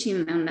just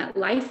teaching them that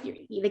life,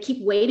 they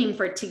keep waiting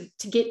for it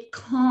to get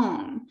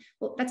calm.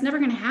 Well, that's never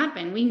going to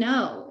happen. We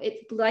know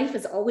life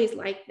is always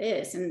like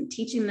this, and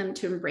teaching them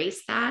to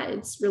embrace that,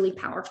 it's really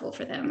powerful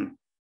for them.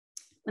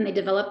 When they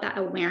develop that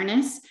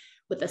awareness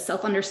with a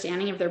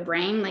self-understanding of their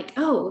brain, like,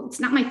 oh,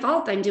 it's not my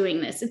fault I'm doing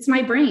this. It's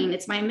my brain,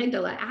 it's my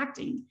amygdala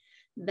acting.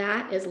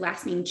 That is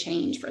lasting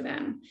change for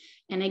them.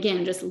 And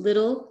again, just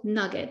little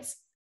nuggets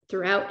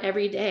throughout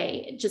every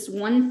day, just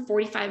one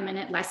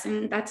 45-minute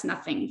lesson, that's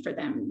nothing for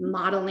them,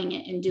 modeling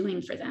it and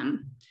doing for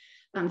them.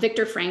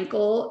 Viktor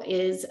Frankl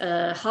is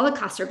a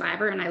Holocaust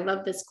survivor, and I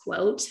love this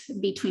quote: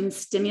 between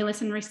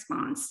stimulus and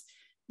response,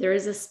 there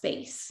is a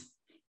space.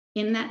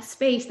 In that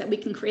space that we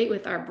can create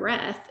with our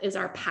breath is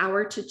our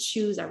power to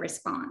choose our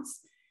response.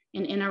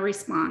 And in our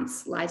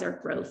response lies our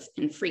growth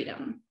and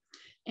freedom.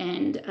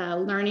 And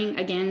learning,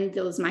 again,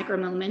 those micro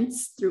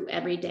moments through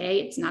every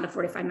day. It's not a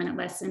 45-minute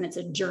lesson. It's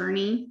a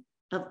journey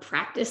of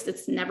practice.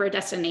 It's never a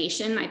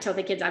destination. I tell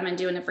the kids I've been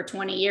doing it for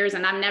 20 years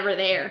and I'm never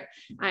there.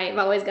 I've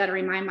always got to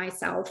remind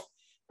myself,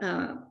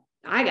 I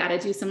got to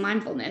do some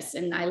mindfulness,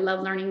 and I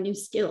love learning new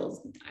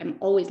skills. I'm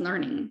always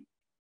learning.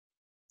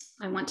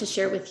 I want to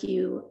share with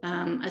you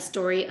a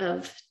story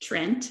of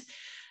Trent.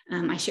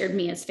 I shared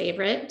Mia's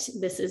favorite.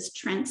 This is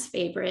Trent's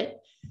favorite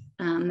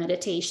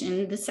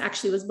meditation. This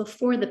actually was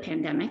before the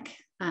pandemic.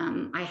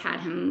 I had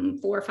him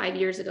 4 or 5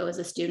 years ago as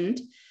a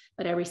student,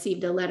 but I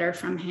received a letter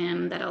from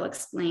him that I'll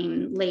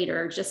explain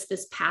later, just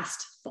this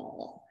past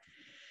fall.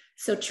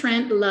 So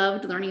Trent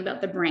loved learning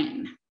about the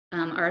brain.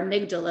 Our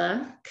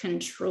amygdala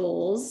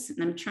controls,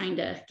 and I'm trying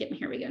to get,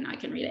 here we go, now I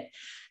can read it.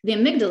 The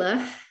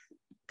amygdala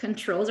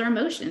controls our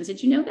emotions.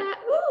 Did you know that?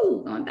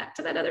 Ooh, going back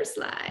to that other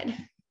slide.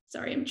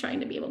 Sorry, I'm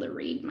trying to be able to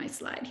read my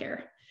slide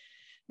here.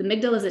 The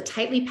amygdala is a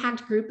tightly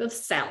packed group of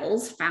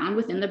cells found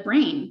within the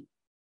brain.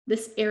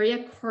 This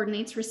area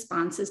coordinates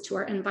responses to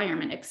our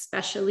environment,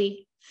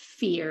 especially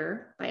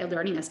fear, by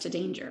alerting us to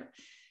danger.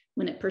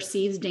 When it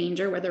perceives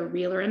danger, whether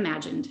real or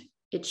imagined,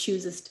 it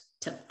chooses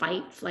to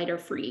fight, flight, or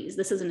freeze.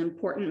 This is an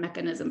important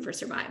mechanism for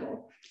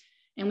survival.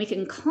 And we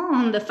can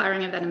calm the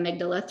firing of that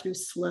amygdala through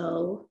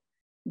slow,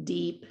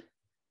 deep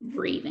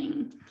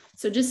breathing.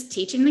 So just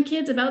teaching the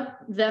kids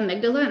about the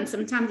amygdala, and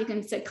sometimes you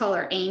can call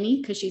her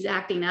Amy because she's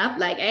acting up,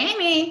 like,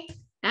 Amy,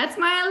 that's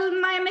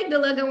my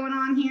amygdala going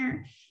on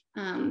here.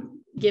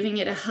 Giving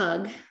it a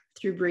hug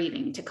through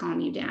breathing to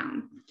calm you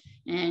down.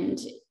 And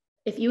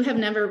if you have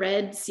never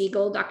read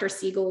Dr.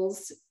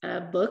 Siegel's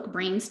book,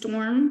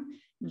 Brainstorm,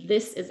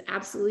 this is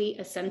absolutely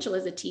essential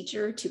as a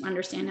teacher to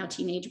understand how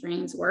teenage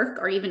brains work,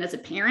 or even as a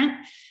parent.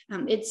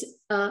 It's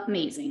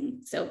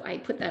amazing. So I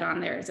put that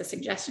on there as a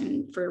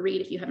suggestion for a read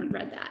if you haven't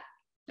read that.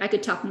 I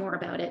could talk more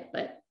about it,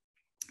 but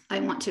I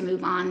want to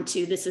move on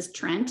to, this is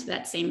Trent,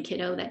 that same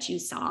kiddo that you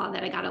saw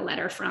that I got a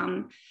letter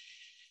from.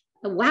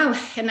 Wow.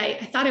 And I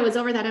thought I was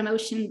over that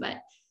emotion, but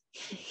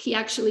he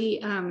actually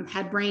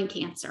had brain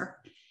cancer.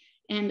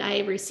 And I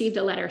received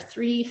a letter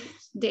 3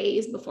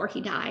 days before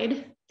he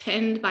died,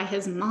 penned by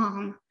his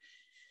mom.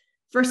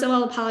 First of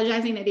all,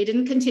 apologizing that he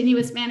didn't continue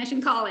his Spanish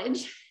in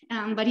college,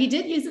 but he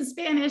did use his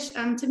Spanish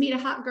to meet a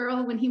hot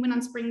girl when he went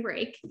on spring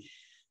break,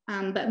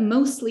 but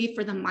mostly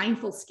for the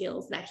mindful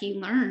skills that he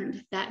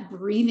learned. That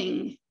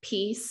breathing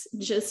piece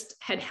just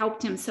had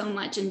helped him so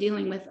much in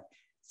dealing with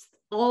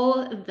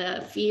all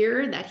the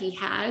fear that he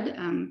had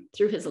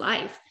through his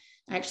life.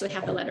 I actually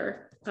have the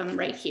letter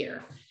right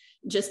here.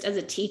 Just as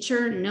a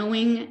teacher,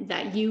 knowing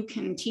that you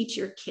can teach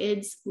your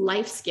kids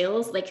life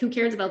skills, like who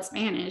cares about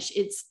Spanish?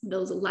 It's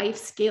those life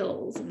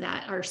skills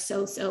that are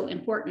so, so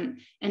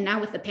important. And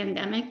now with the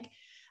pandemic,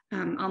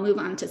 I'll move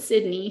on to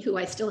Sydney, who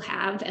I still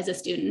have as a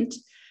student.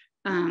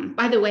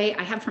 By the way,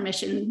 I have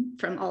permission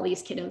from all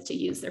these kiddos to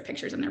use their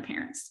pictures and their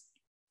parents.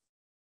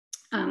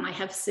 I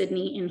have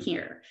Sydney in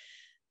here.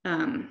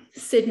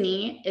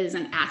 Sydney is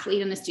an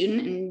athlete and a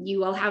student, and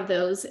you all have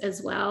those as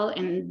well.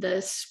 And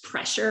the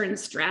pressure and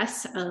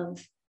stress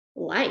of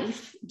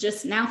life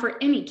just now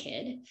for any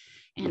kid.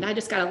 And I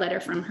just got a letter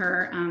from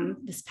her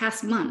this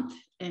past month,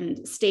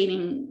 and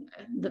stating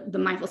the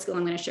mindful skill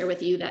I'm going to share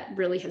with you that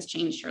really has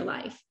changed her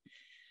life.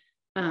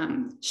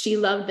 She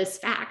loved this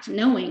fact,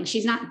 knowing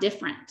she's not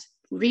different.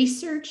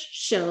 Research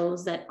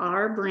shows that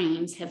our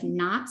brains have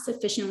not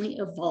sufficiently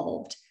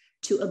evolved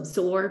to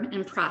absorb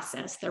and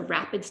process the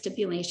rapid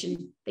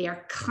stimulation they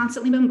are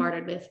constantly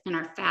bombarded with in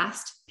our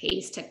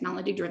fast-paced,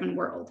 technology-driven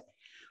world.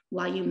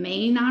 While you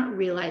may not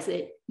realize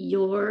it,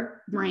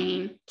 your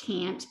brain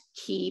can't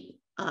keep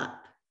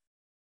up.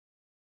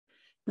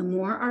 The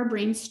more our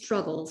brain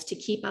struggles to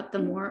keep up, the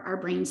more our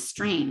brains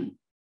strain.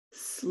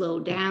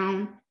 Slow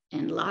down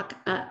and lock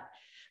up.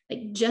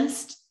 Like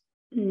just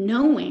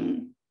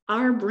knowing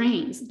our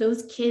brains,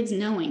 those kids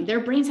knowing their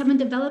brains haven't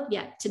developed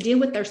yet to deal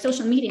with their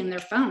social media and their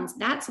phones.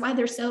 That's why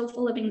they're so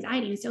full of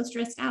anxiety and so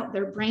stressed out.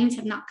 Their brains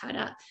have not caught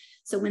up.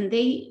 So when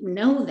they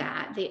know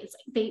that,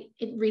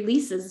 it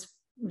releases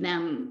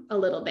them a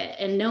little bit,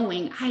 and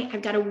knowing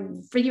I've got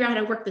to figure out how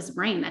to work this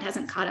brain that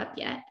hasn't caught up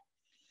yet.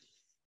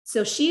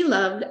 So she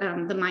loved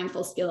the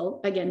mindful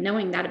skill, again,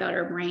 knowing that about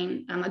her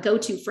brain, a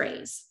go-to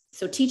phrase.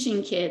 So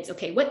teaching kids,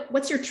 okay,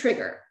 what's your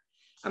trigger?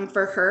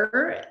 For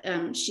her,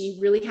 she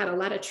really had a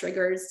lot of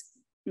triggers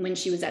when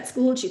she was at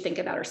school. She'd think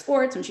about her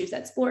sports. When she was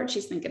at sports,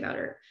 she'd think about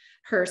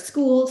her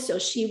school. So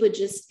she would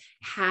just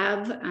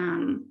have,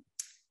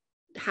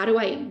 how do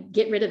I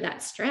get rid of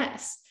that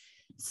stress?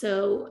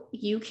 So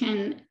you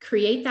can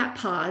create that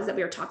pause that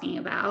we were talking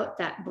about,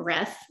 that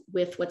breath,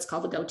 with what's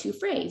called a go-to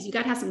phrase. You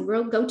got to have some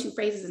real go-to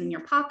phrases in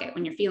your pocket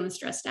when you're feeling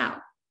stressed out.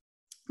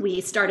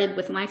 We started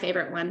with my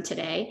favorite one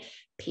today.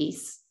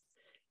 Peace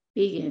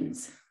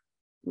begins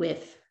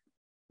with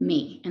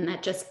me. And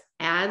that just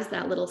adds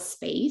that little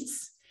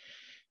space.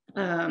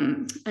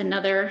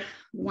 Another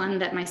one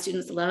that my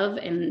students love,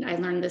 and I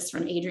learned this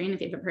from Adrienne,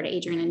 if you've ever heard of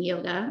Adrienne in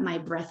yoga, my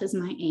breath is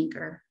my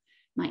anchor.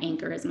 My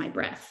anchor is my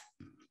breath.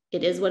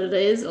 It is what it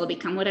is. It'll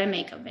become what I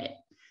make of it.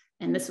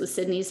 And this was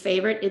Sydney's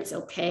favorite. It's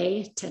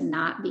okay to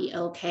not be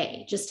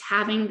okay. Just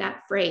having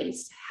that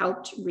phrase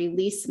helped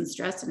release some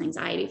stress and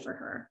anxiety for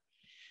her.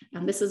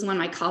 This is one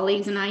my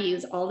colleagues and I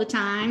use all the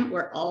time.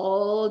 We're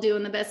all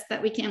doing the best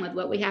that we can with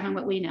what we have and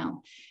what we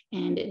know.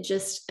 And it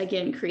just,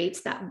 again,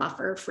 creates that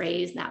buffer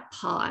phrase, that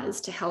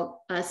pause to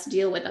help us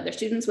deal with other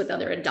students, with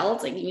other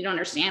adults. Like, you don't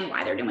understand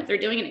why they're doing what they're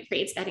doing, and it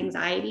creates that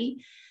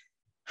anxiety.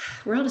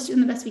 We're all just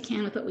doing the best we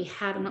can with what we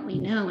have and what we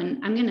know.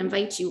 And I'm going to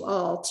invite you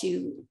all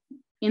to,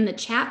 in the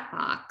chat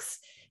box,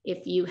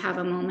 if you have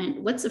a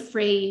moment, what's a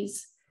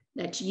phrase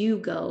that you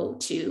go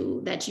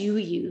to, that you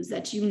use,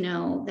 that you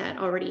know, that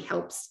already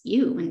helps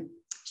you, and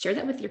share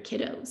that with your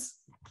kiddos.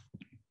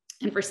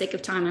 And for sake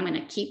of time, I'm going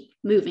to keep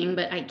moving,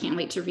 but I can't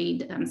wait to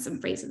read some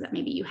phrases that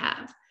maybe you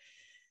have.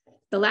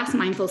 The last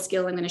mindful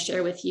skill I'm going to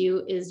share with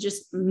you is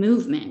just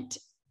movement.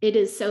 It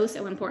is so,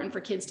 so important for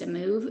kids to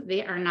move.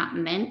 They are not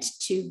meant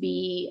to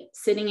be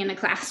sitting in a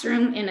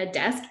classroom in a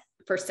desk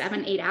for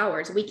 7-8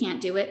 hours. We can't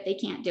do it. They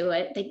can't do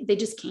it. They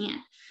just can't.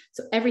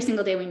 So every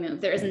single day we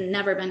move. There has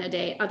never been a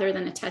day other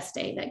than a test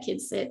day that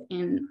kids sit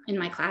in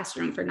my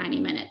classroom for 90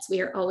 minutes.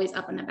 We are always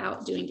up and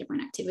about doing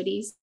different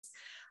activities.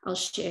 I'll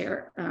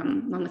share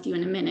one with you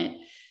in a minute.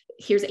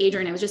 Here's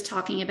Adrienne I was just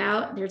talking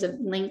about. There's a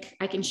link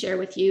I can share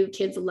with you.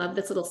 Kids love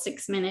this little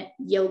 6-minute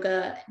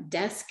yoga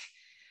desk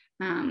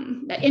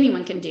that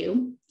anyone can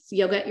do. It's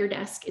yoga at your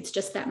desk. It's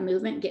just that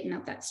movement, getting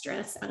out that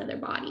stress out of their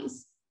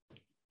bodies.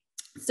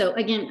 So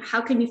again, how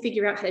can you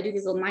figure out how to do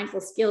these little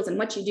mindful skills and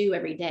what you do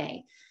every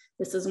day?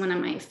 This is one of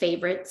my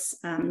favorites,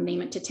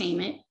 Name It to Tame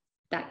It.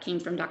 That came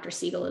from Dr.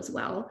 Siegel as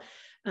well.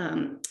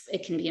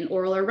 It can be an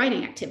oral or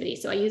writing activity.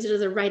 So I use it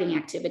as a writing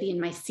activity in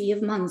my Sea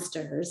of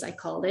Monsters, I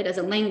called it. As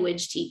a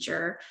language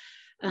teacher,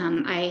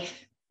 I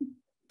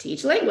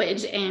teach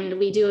language, and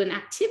we do an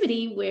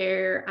activity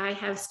where I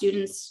have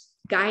students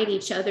guide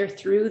each other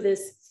through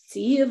this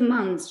Sea of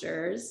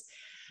Monsters,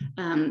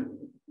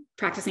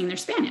 practicing their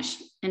Spanish.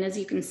 And as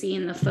you can see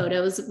in the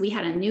photos, we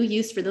had a new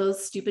use for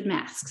those stupid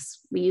masks.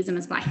 We use them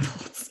as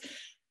blindfolds.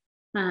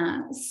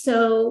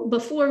 So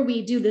before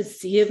we do the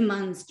Sea of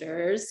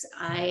Monsters,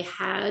 I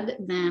had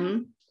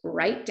them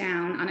write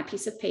down on a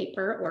piece of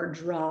paper or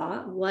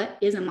draw what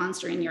is a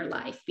monster in your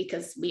life,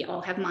 because we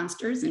all have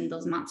monsters, and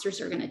those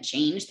monsters are going to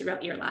change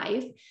throughout your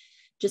life.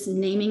 Just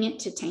naming it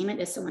to tame it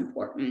is so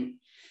important.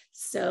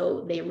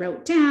 So they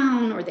wrote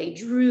down, or they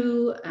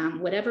drew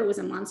whatever was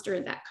a monster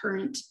at that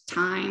current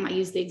time. I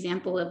used the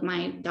example of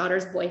my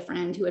daughter's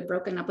boyfriend who had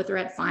broken up with her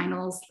at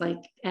finals, like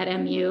at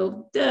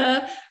MU,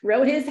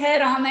 wrote his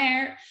head on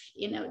there,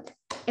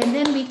 and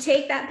then we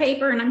take that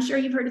paper, and I'm sure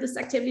you've heard of this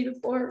activity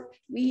before.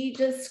 We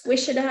just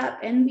squish it up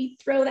and we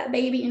throw that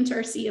baby into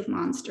our Sea of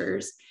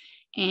Monsters.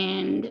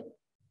 And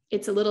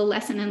it's a little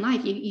lesson in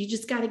life. You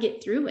just got to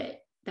get through it.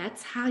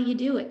 That's how you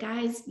do it,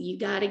 guys. You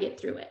got to get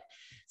through it.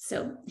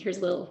 So here's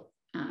a little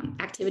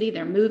activity.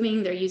 They're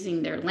moving, they're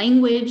using their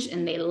language,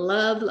 and they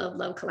love, love,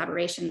 love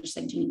collaboration, just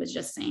like Janie was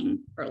just saying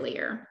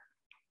earlier.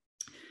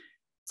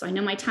 So I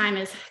know my time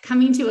is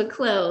coming to a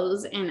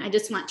close, and I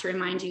just want to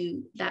remind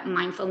you that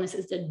mindfulness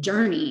is a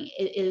journey.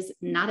 It is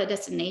not a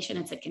destination.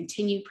 It's a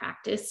continued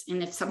practice.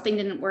 And if something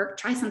didn't work,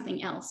 try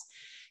something else,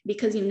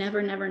 because you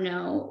never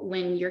know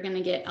when you're going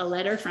to get a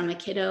letter from a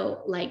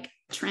kiddo like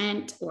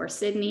Trent or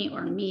Sydney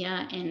or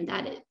Mia, and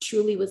that it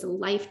truly was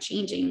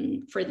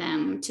life-changing for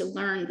them to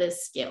learn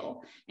this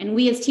skill. And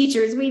we as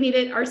teachers, we need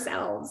it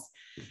ourselves.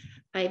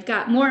 I've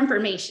got more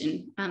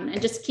information, and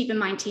just keep in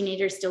mind,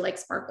 teenagers still like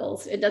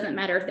sparkles. It doesn't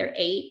matter if they're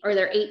 8 or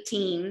they're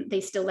 18,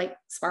 they still like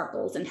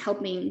sparkles, and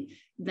helping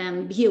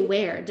them be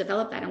aware,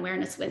 develop that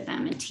awareness with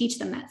them, and teach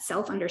them that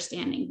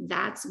self-understanding.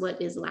 That's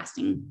what is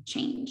lasting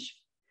change.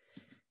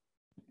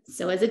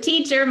 So as a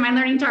teacher, my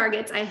learning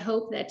targets, I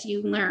hope that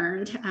you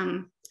learned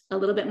a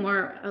little bit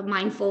more of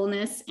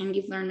mindfulness, and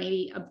you've learned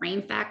maybe a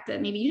brain fact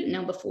that maybe you didn't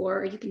know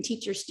before, or you can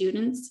teach your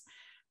students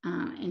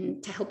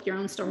and to help your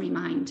own stormy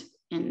mind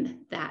and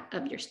that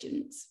of your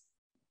students.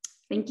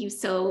 Thank you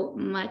so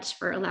much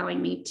for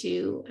allowing me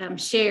to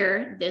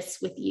share this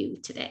with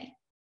you today.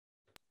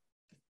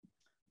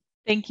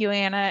 Thank you,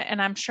 Anna. And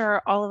I'm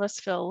sure all of us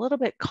feel a little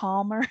bit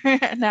calmer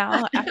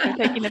now after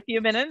taking a few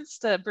minutes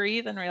to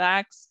breathe and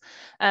relax.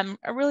 I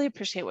really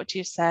appreciate what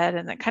you said.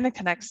 And it kind of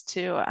connects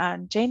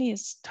to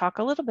Janie's talk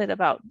a little bit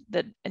about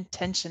the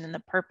intention and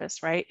the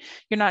purpose, right?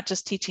 You're not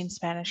just teaching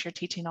Spanish, you're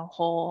teaching a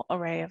whole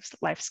array of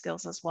life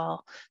skills as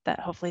well that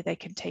hopefully they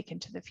can take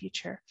into the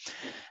future.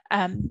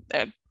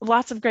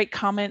 Lots of great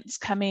comments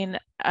coming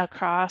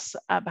across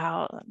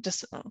about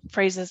just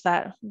phrases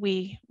that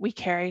we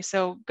carry.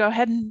 So go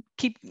ahead and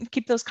keep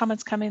those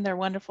comments coming. They're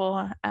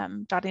wonderful.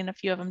 Jotting a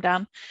few of them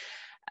down.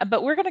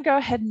 But we're going to go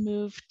ahead and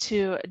move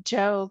to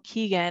Joe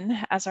Keegan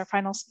as our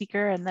final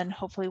speaker, and then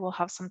hopefully we'll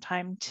have some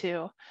time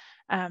to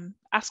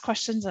ask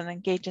questions and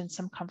engage in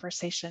some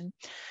conversation.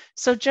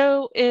 So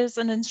Joe is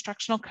an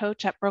instructional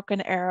coach at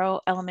Broken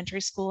Arrow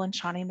Elementary School and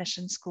Shawnee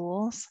Mission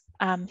Schools.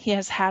 He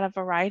has had a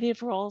variety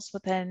of roles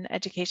within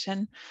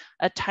education,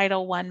 a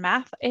Title I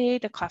math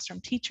aide, a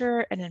classroom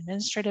teacher, an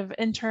administrative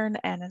intern,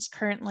 and is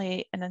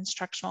currently an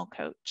instructional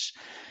coach.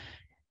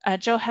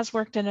 Joe has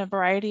worked in a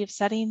variety of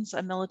settings,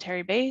 a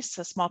military base,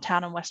 a small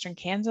town in Western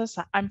Kansas.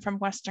 I'm from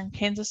Western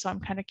Kansas, so I'm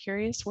kind of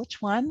curious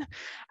which one,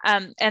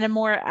 and in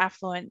more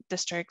affluent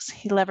districts.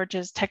 He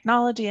leverages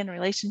technology and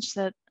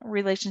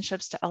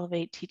relationships to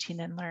elevate teaching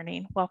and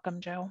learning.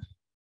 Welcome, Joe.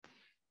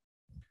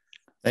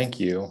 Thank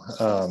you.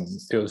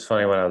 It was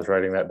funny when I was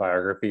writing that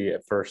biography.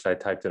 At first, I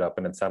typed it up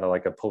and it sounded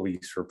like a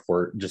police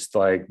report, just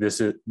like this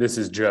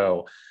is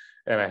Joe,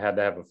 and I had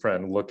to have a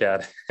friend look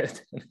at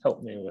it and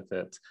help me with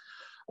it.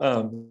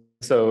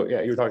 So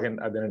yeah, you were talking.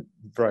 I've been in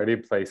a variety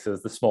of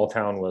places. The small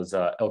town was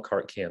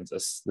Elkhart,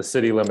 Kansas. The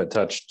city limit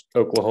touched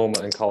Oklahoma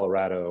and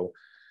Colorado.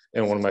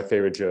 And one of my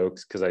favorite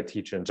jokes, because I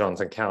teach in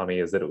Johnson County,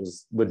 is that it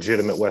was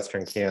legitimate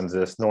Western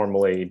Kansas.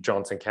 Normally,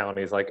 Johnson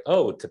County is like,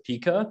 oh,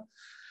 Topeka.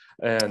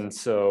 And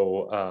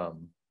so,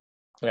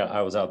 yeah,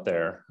 I was out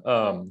there.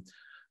 I'm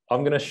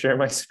going to share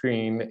my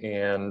screen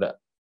and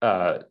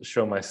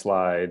show my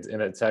slides.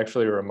 And it's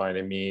actually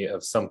reminding me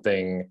of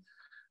something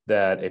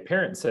that a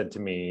parent said to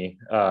me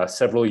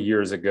several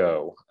years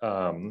ago.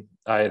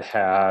 I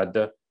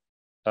had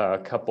a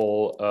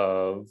couple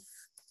of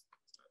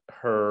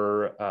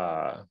her,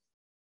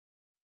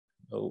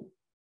 oh,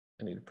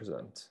 I need to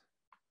present.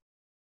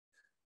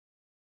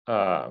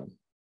 A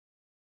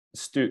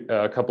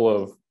couple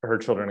of her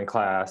children in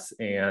class,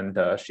 and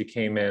she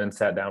came in and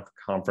sat down for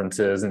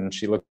conferences, and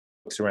she looks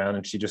around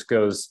and she just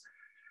goes,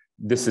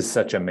 "This is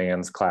such a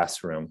man's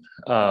classroom."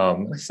 I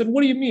said,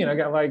 "What do you mean?" I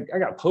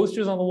got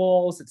posters on the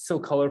walls. It's so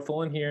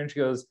colorful in here. And she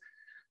goes,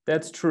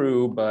 "That's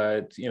true,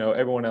 but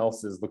everyone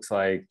else's looks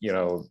like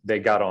they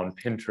got on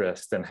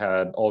Pinterest and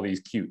had all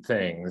these cute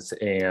things."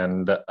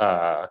 And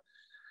I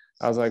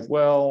was like,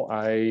 "Well,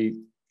 I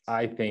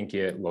think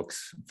it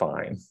looks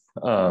fine."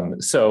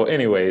 So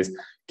anyways,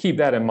 keep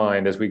that in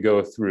mind as we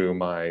go through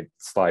my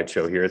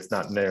slideshow here. It's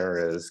not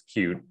near as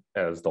cute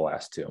as the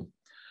last two.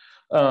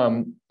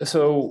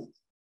 So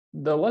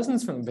the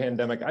lessons from the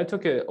pandemic, I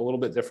took it a little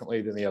bit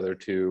differently than the other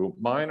two.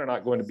 Mine are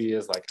not going to be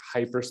as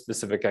hyper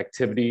specific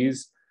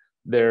activities.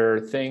 They're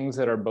things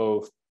that are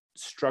both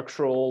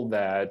structural,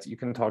 that you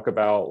can talk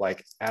about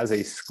as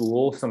a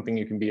school, something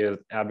you can be an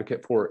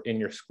advocate for in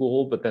your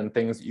school, but then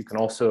things that you can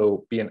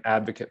also be an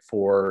advocate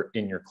for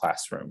in your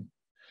classroom.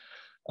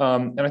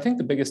 And I think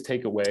the biggest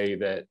takeaway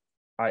that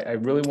I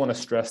really want to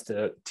stress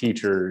to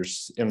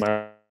teachers in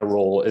my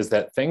role is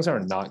that things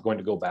are not going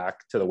to go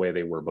back to the way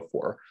they were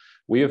before.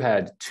 We have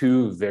had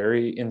 2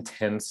 very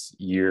intense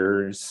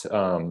years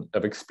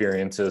of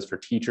experiences for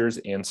teachers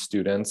and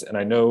students. And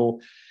I know,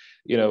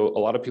 a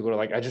lot of people are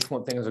like, I just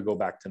want things to go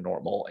back to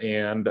normal.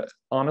 And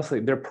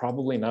honestly, they're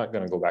probably not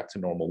going to go back to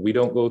normal. We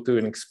don't go through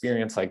an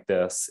experience like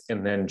this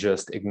and then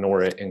just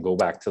ignore it and go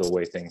back to the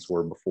way things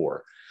were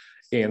before.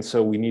 And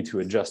so we need to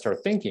adjust our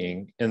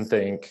thinking and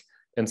think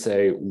and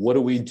say, what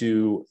do we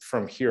do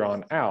from here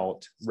on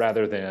out,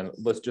 rather than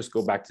let's just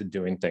go back to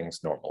doing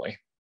things normally.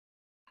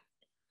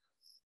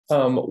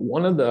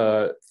 One of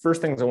the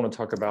first things I want to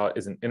talk about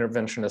is an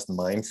interventionist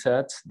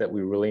mindset that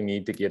we really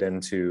need to get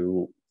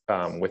into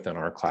within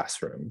our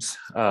classrooms.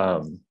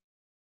 And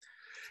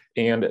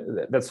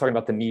that's talking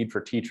about the need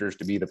for teachers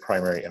to be the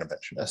primary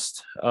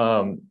interventionist.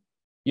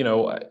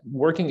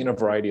 Working in a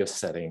variety of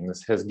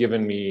settings has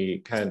given me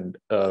kind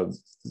of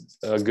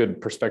a good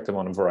perspective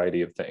on a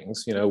variety of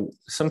things.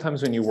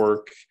 Sometimes when you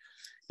work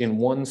in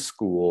one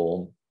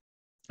school,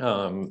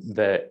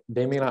 that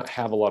they may not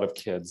have a lot of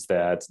kids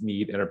that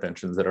need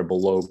interventions that are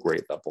below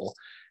grade level.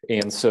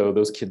 And so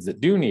those kids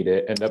that do need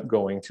it end up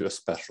going to a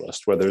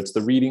specialist, whether it's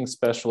the reading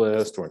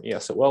specialist or an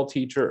ESOL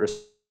teacher or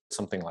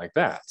something like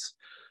that.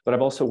 But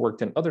I've also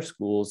worked in other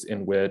schools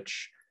in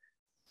which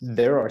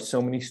there are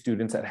so many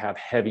students that have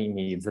heavy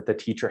needs that the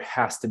teacher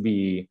has to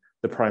be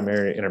the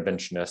primary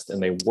interventionist,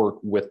 and they work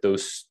with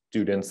those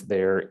students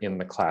there in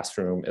the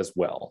classroom as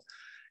well.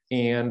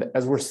 And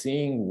as we're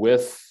seeing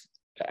with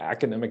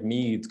academic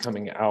needs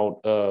coming out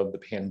of the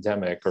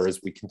pandemic, or as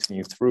we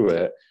continue through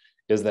it,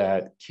 is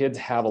that kids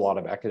have a lot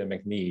of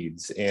academic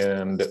needs,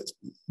 and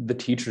the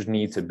teachers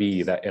need to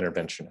be that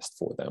interventionist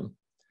for them.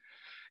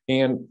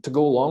 And to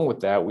go along with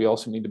that, we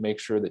also need to make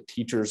sure that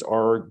teachers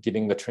are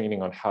getting the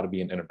training on how to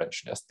be an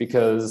interventionist,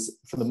 because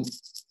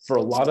for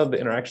a lot of the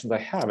interactions I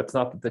have, it's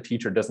not that the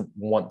teacher doesn't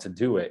want to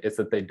do it, it's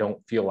that they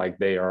don't feel like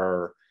they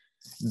are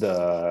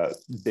the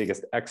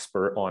biggest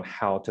expert on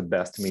how to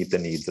best meet the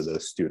needs of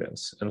those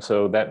students. And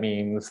so that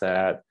means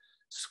that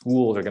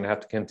schools are going to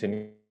have to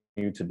continue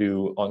to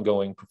do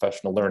ongoing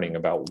professional learning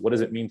about what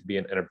does it mean to be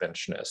an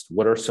interventionist?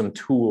 What are some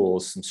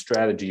tools, some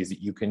strategies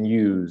that you can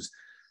use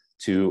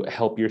to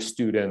help your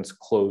students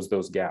close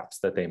those gaps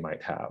that they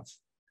might have?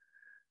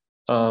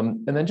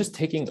 And then just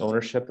taking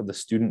ownership of the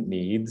student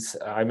needs.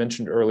 I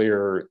mentioned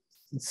earlier,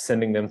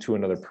 sending them to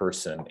another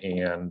person.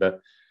 And,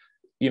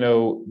 you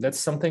know, that's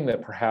something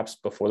that perhaps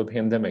before the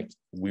pandemic,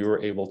 we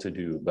were able to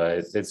do,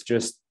 but it's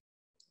just,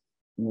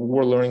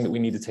 we're learning that we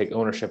need to take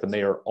ownership, and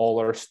they are all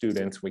our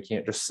students. We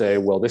can't just say,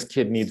 well, this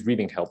kid needs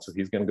reading help, so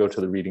he's going to go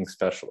to the reading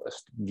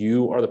specialist.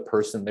 You are the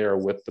person there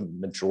with the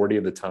majority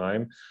of the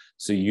time.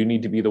 So you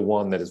need to be the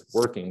one that is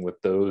working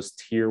with those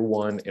tier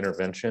 1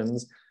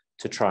 interventions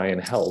to try and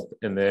help.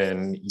 And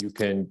then you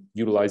can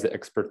utilize the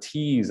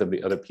expertise of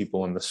the other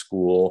people in the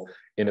school.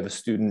 And if a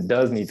student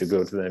does need to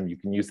go to them, you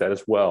can use that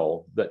as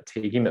well. That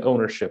taking the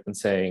ownership and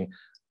saying,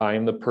 I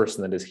am the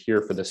person that is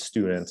here for this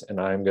student, and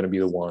I'm going to be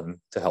the one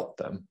to help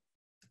them.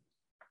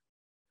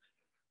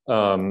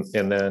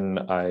 And then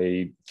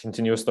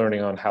continuous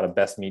learning on how to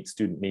best meet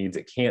student needs.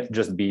 It can't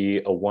just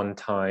be a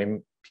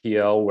one-time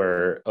PL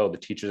where, oh, the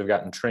teachers have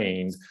gotten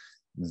trained,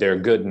 they're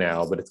good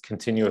now, but it's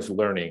continuous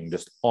learning,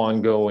 just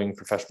ongoing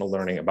professional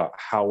learning about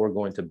how we're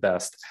going to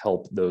best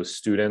help those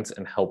students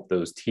and help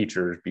those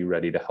teachers be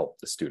ready to help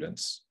the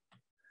students.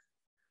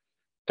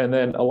 And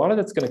then a lot of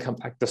that's going to come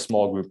back to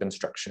small group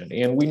instruction.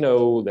 And we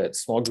know that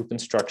small group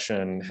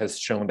instruction has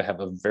shown to have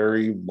a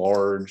very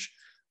large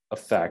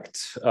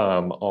effect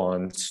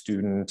on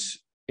student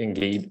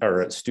gains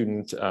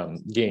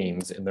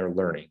in their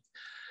learning.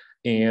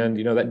 And,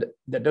 you know,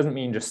 that doesn't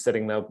mean just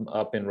setting them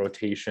up in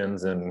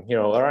rotations and, you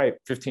know, all right,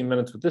 15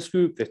 minutes with this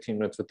group, 15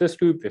 minutes with this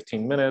group,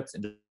 15 minutes,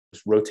 and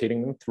just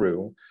rotating them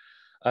through.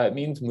 It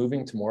means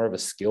moving to more of a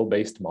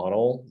skill-based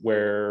model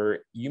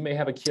where you may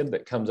have a kid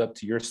that comes up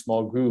to your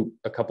small group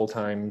a couple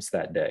times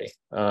that day.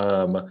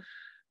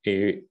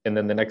 And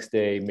then the next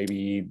day,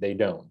 maybe they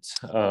don't.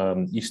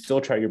 You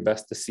still try your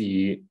best to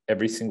see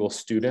every single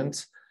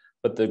student,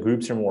 but the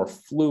groups are more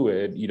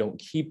fluid. You don't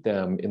keep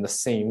them in the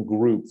same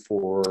group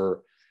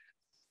for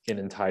an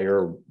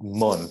entire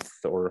month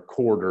or a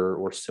quarter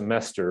or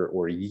semester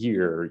or a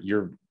year.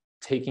 You're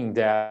taking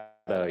data,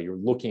 you're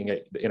looking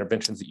at the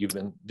interventions that you've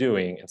been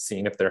doing and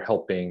seeing if they're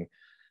helping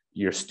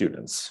your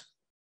students.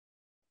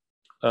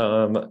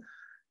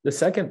 The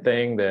second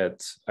thing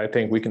that I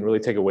think we can really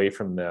take away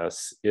from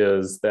this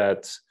is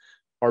that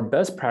our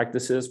best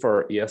practices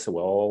for our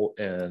ESOL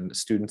and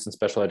students in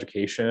special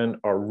education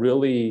are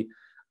really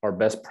our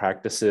best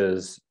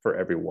practices for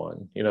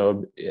everyone. You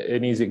know,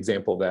 an easy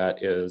example of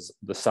that is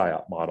the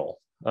SIOP model.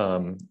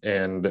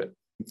 And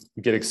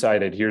get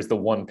excited, here's the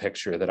one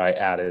picture that I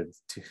added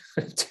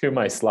to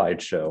my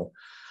slideshow.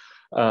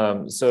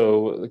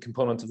 So the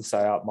components of the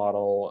SIOP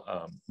model,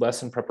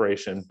 lesson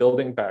preparation,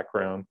 building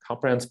background,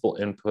 comprehensible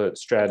input,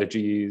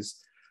 strategies,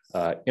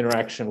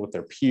 interaction with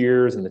their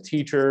peers and the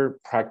teacher,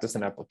 practice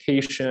and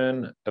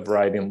application, a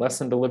variety in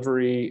lesson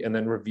delivery, and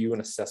then review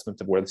and assessment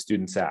of where the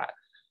student's at.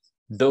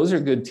 Those are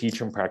good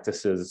teaching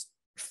practices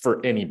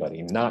for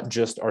anybody, not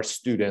just our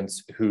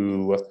students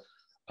who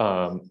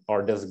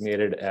are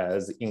designated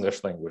as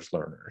English language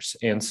learners.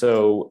 And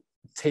so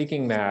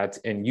taking that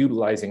and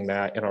utilizing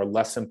that in our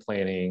lesson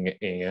planning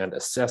and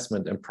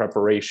assessment and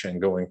preparation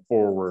going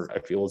forward, I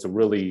feel is a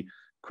really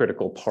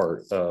critical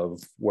part of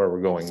where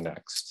we're going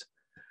next.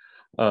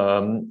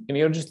 And,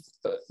 you know, just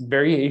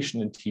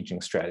variation in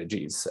teaching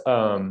strategies.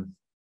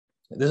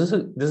 This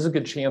is a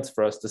good chance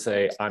for us to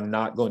say, I'm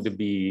not going to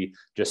be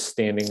just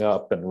standing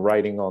up and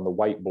writing on the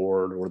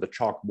whiteboard or the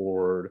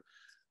chalkboard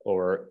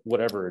or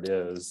whatever it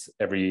is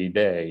every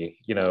day.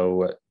 You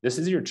know, this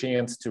is your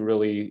chance to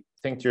really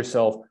think to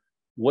yourself,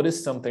 what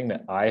is something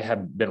that I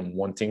have been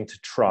wanting to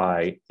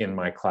try in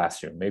my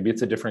classroom? Maybe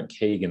it's a different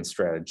Keegan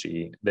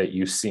strategy that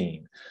you've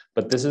seen,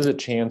 but this is a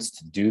chance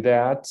to do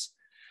that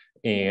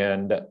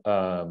and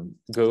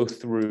go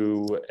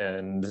through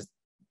and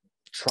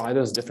try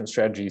those different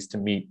strategies to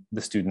meet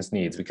the student's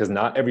needs, because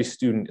not every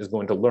student is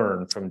going to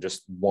learn from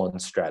just one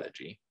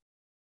strategy.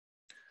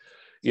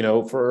 You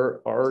know,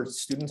 for our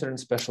students that are in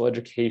special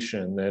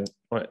education that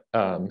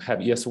have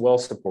ESOL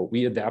support,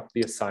 we adapt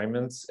the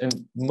assignments,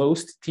 and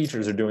most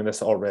teachers are doing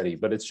this already,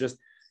 but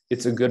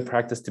it's a good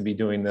practice to be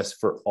doing this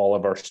for all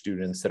of our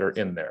students that are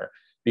in there.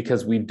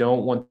 because we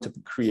don't want to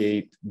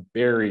create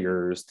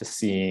barriers to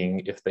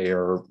seeing if they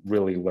are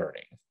really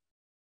learning.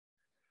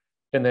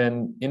 And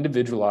then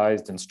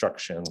individualized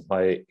instruction,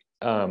 like,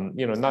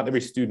 not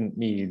every student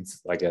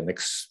needs like an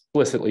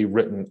explicitly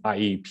written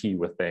IEP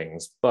with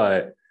things,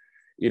 but,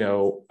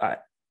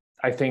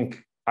 I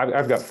think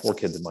I've got 4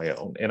 kids of my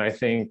own. And I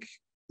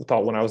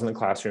thought when I was in the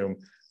classroom,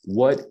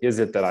 what is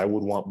it that I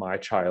would want my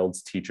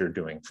child's teacher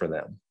doing for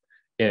them?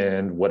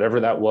 And whatever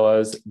that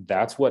was,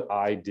 that's what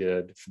I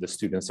did for the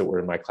students that were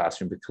in my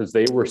classroom, because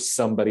they were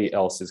somebody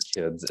else's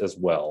kids as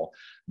well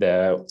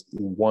that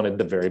wanted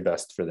the very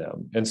best for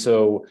them. And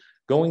so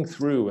going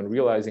through and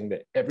realizing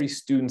that every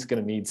student's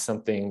going to need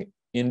something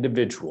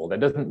individual. That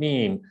doesn't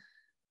mean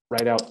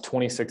write out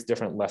 26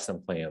 different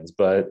lesson plans,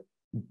 but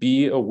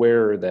be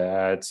aware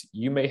that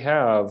you may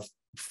have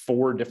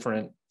 4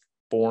 different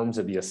forms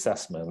of the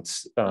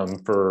assessments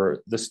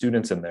for the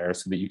students in there,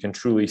 so that you can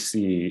truly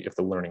see if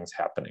the learning's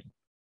happening.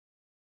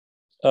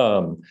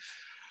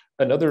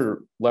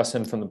 Another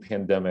lesson from the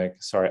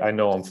pandemic, sorry, I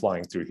know I'm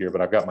flying through here,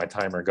 but I've got my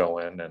timer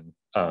going,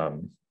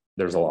 and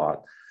there's a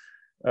lot.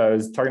 I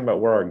was talking about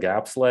where our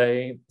gaps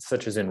lay,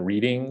 such as in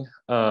reading.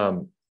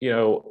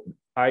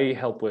 I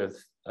help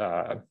with,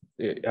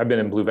 I've been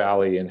in Blue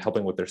Valley and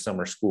helping with their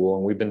summer school,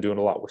 and we've been doing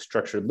a lot with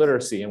structured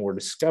literacy, and we're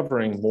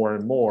discovering more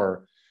and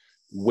more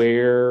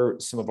where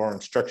some of our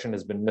instruction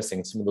has been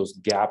missing, some of those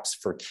gaps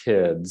for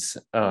kids.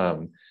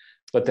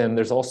 But then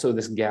there's also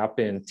this gap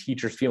in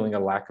teachers feeling a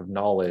lack of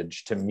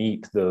knowledge to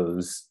meet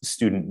those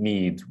student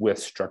needs with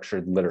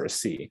structured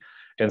literacy.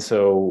 And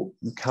so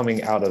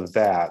coming out of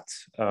that,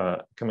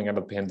 coming out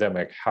of the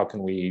pandemic, how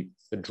can we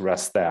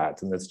address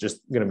that? And it's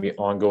just going to be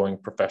ongoing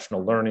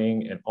professional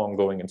learning and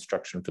ongoing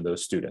instruction for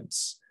those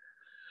students.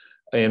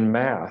 In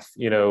math,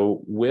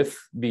 with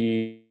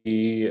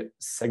the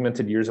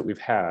segmented years that we've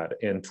had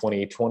in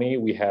 2020,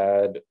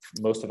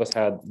 most of us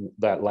had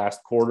that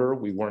last quarter,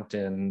 we weren't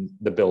in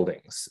the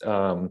buildings.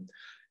 And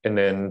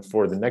then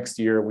for the next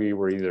year, we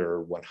were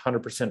either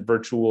 100%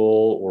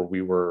 virtual, or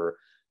we were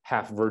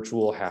half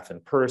virtual, half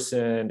in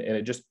person.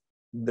 And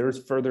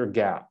there's further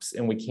gaps,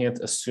 and we can't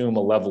assume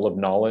a level of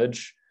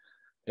knowledge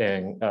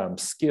and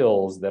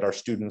skills that our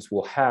students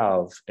will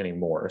have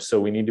anymore. So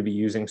we need to be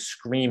using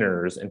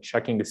screeners and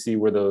checking to see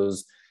where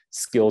those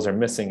skills are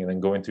missing, and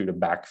then going through to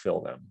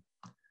backfill them.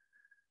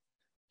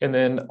 And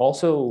then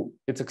also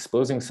it's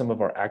exposing some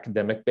of our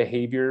academic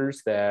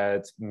behaviors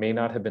that may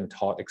not have been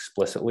taught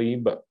explicitly,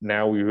 but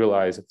now we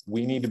realize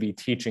we need to be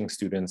teaching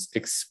students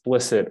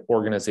explicit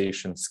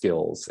organization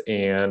skills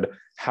and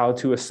how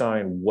to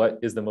assign what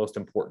is the most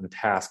important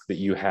task that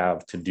you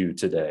have to do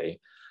today,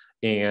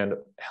 and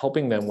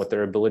helping them with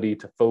their ability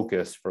to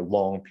focus for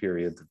long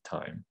periods of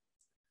time.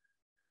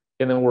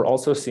 And then we're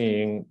also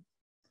seeing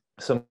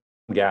some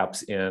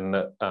gaps in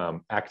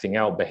acting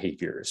out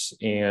behaviors.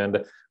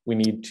 And we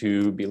need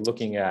to be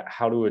looking at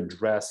how to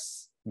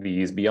address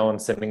these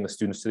beyond sending the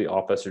students to the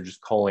office or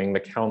just calling the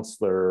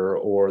counselor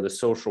or the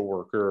social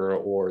worker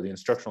or the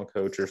instructional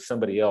coach or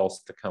somebody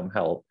else to come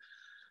help.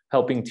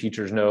 Helping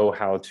teachers know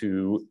how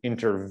to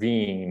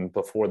intervene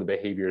before the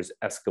behaviors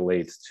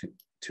escalate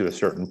to a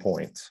certain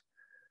point.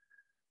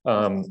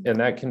 And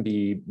that can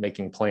be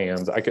making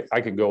plans. I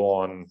could go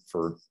on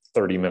for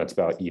 30 minutes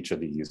about each of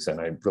these, and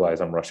I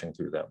realize I'm rushing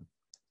through them.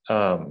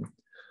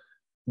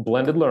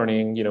 Blended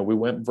learning, we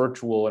went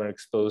virtual and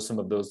exposed some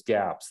of those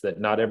gaps, that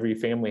not every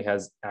family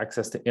has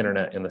access to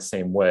internet in the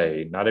same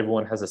way. Not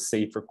everyone has a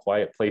safe or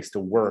quiet place to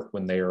work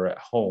when they are at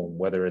home,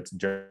 whether it's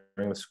during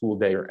the school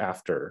day or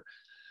after.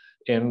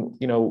 And,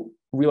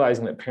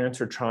 realizing that parents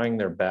are trying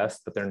their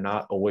best, but they're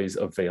not always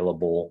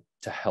available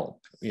to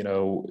help.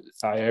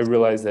 I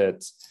realize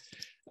that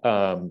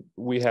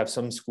we have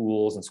some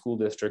schools and school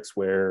districts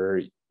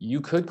where you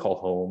could call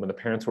home and the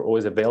parents were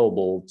always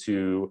available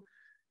to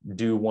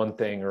do one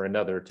thing or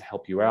another to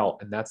help you out.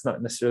 And that's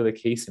not necessarily the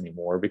case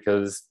anymore,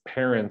 because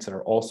parents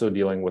are also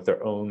dealing with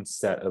their own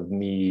set of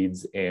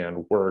needs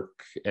and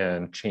work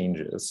and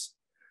changes.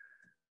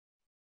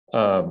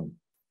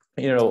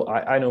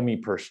 I know me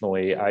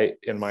personally,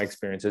 in my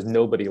experiences,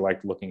 nobody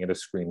liked looking at a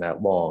screen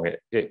that long.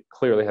 It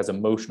clearly has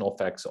emotional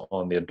effects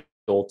on the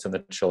adults and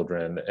the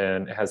children,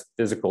 and it has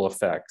physical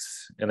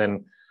effects. And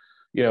then,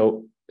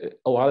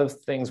 a lot of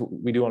things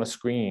we do on a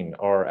screen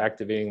are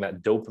activating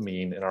that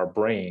dopamine in our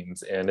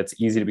brains, and it's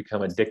easy to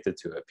become addicted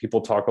to it.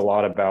 People talk a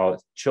lot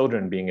about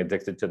children being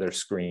addicted to their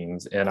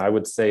screens, and I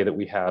would say that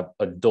we have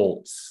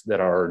adults that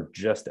are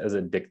just as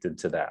addicted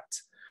to that.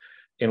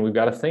 And we've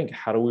got to think,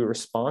 how do we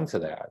respond to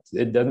that?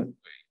 It doesn't,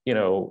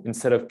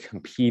 instead of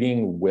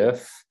competing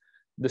with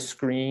the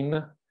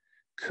screen,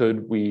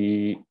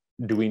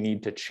 do we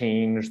need to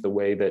change the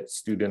way that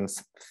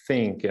students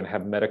think and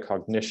have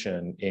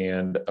metacognition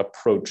and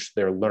approach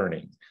their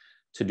learning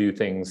to do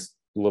things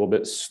a little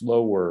bit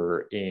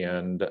slower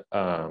and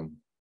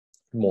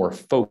more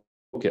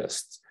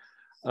focused?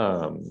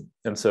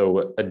 And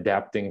so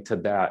adapting to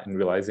that and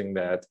realizing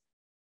that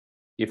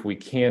if we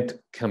can't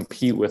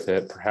compete with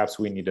it, perhaps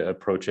we need to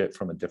approach it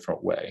from a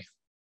different way.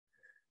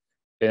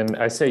 And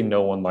I say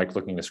no one liked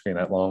looking at a screen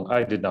that long.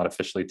 I did not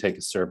officially take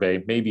a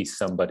survey. Maybe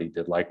somebody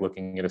did like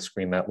looking at a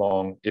screen that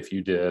long. If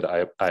you did,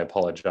 I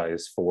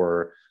apologize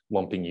for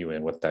lumping you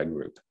in with that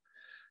group.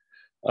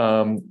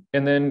 And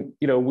then,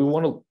 we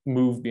want to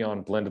move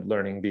beyond blended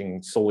learning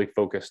being solely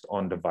focused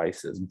on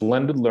devices.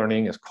 Blended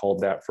learning is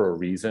called that for a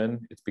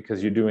reason. It's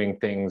because you're doing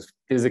things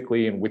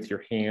physically and with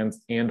your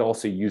hands and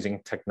also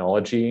using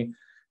technology.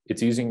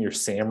 It's using your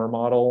SAMR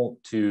model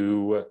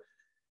to,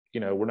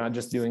 we're not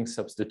just doing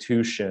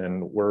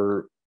substitution,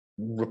 we're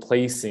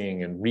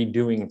replacing and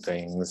redoing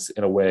things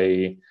in a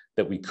way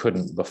that we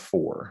couldn't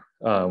before.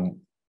 And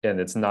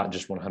it's not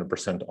just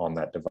 100% on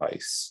that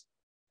device.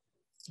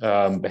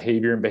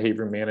 Behavior and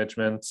behavior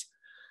management.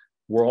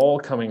 We're all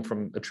coming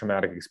from a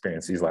traumatic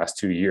experience these last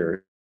 2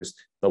 years.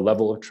 The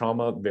level of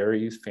trauma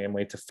varies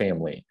family to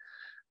family,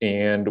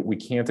 and we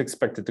can't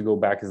expect it to go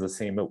back as the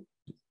same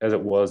as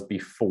it was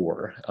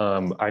before.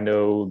 I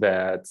know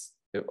that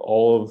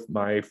all of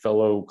my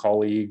fellow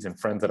colleagues and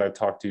friends that I've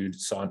talked to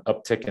saw an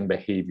uptick in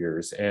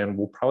behaviors, and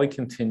we'll probably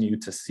continue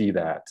to see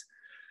that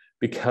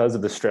because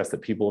of the stress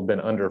that people have been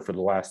under for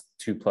the last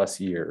 2+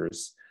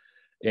 years.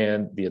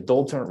 And the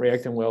adults aren't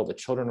reacting well, the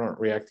children aren't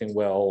reacting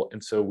well.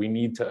 And so we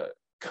need to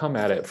come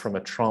at it from a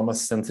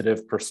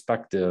trauma-sensitive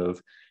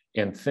perspective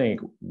and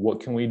think, what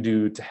can we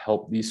do to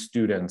help these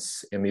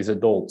students and these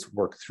adults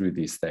work through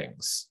these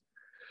things?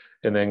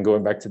 And then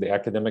going back to the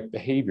academic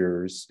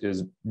behaviors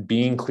is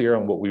being clear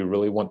on what we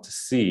really want to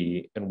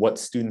see and what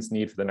students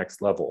need for the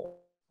next level.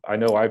 I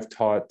know I've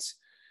taught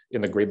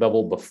in the grade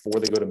level before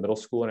they go to middle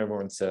school, and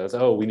everyone says,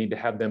 oh, we need to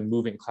have them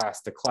moving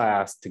class to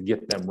class to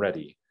get them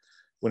ready.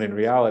 When in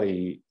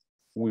reality,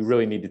 we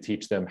really need to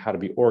teach them how to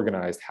be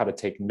organized, how to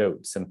take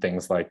notes and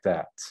things like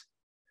that.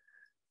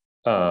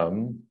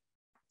 And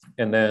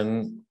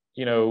then,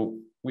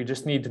 we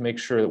just need to make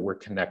sure that we're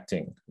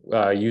connecting,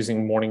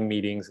 using morning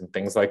meetings and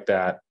things like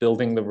that,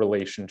 building the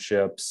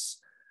relationships.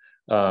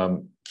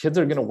 Kids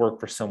are going to work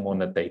for someone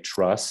that they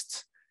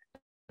trust.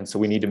 And so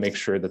we need to make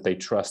sure that they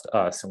trust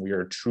us and we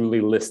are truly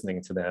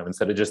listening to them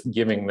instead of just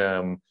giving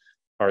them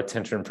our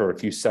attention for a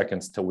few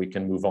seconds till we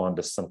can move on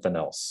to something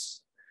else.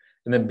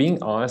 And then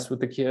being honest with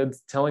the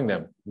kids, telling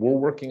them, we're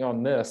working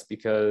on this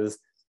because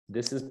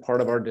this is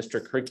part of our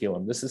district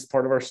curriculum. This is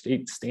part of our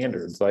state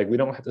standards. Like, we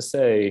don't have to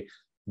say,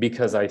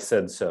 because I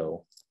said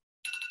so.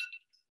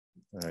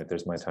 All right,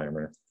 there's my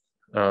timer.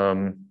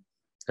 And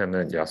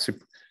then, just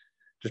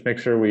make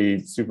sure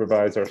we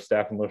supervise our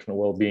staff emotional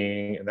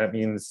well-being. And that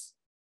means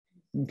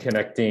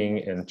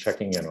connecting and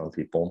checking in on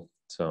people.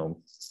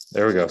 So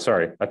there we go.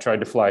 Sorry, I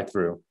tried to fly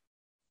through.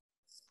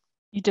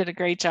 You did a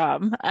great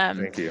job.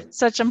 Thank you.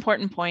 Such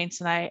important points.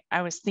 And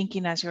I was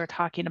thinking as you were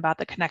talking about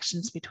the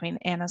connections between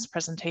Anna's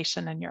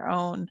presentation and your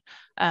own,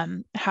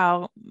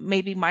 how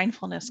maybe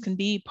mindfulness can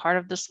be part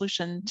of the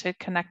solution to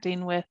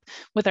connecting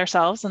with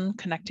ourselves and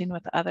connecting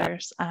with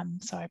others.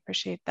 So I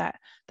appreciate that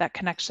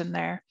connection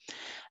there.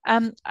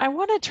 I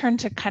want to turn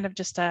to kind of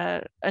just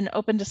an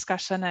open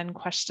discussion and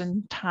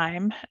question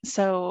time.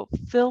 So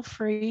feel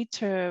free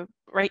to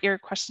write your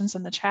questions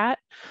in the chat,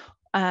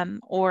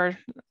 or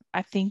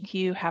I think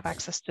you have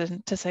access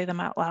to say them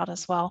out loud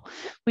as well.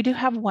 We do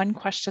have one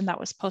question that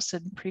was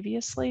posted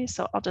previously,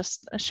 so I'll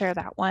just share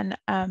that one.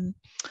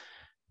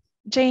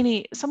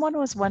 Janie, someone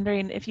was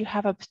wondering if you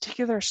have a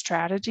particular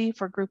strategy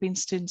for grouping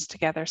students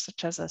together,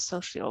 such as a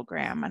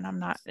sociogram, and I'm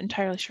not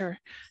entirely sure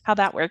how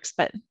that works,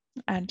 but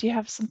do you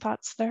have some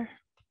thoughts there?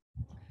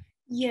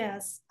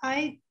 Yes,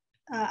 I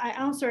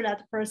answered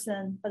that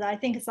person, but I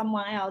think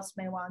someone else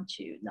may want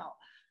to know.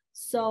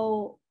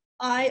 So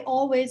I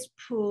always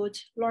put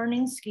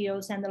learning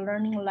skills and the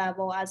learning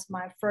level as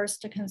my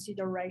first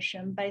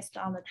consideration based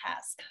on the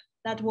task.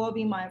 That will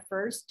be my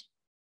first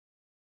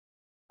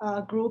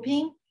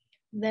grouping.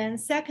 Then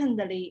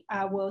secondly,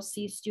 I will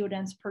see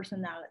students'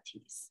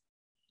 personalities.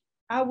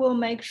 I will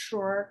make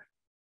sure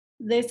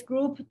this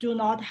group do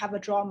not have a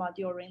drama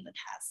during the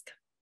task.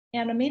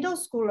 And the middle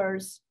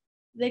schoolers,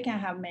 they can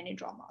have many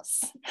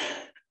dramas.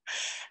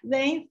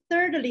 Then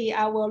thirdly,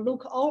 I will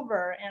look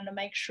over and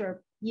make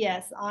sure,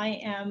 yes, I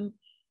am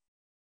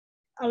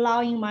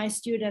allowing my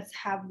students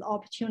have the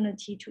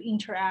opportunity to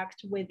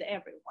interact with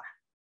everyone.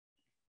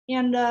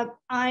 And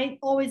I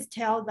always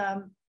tell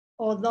them,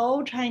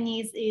 although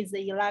Chinese is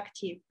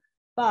elective,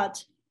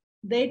 but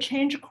they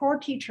change core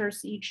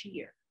teachers each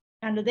year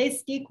and they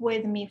stick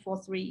with me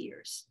for 3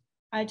 years.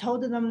 I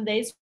told them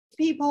these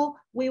people,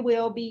 we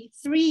will be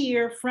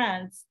 3-year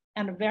friends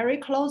and very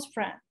close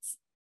friends.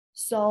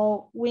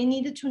 So we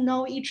need to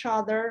know each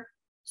other,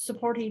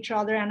 support each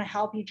other and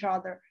help each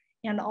other.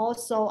 And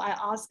also I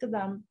ask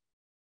them,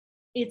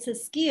 it's a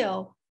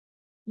skill.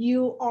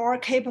 You are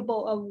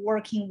capable of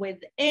working with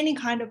any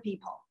kind of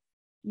people.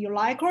 You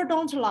like or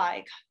don't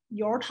like,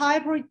 your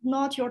type or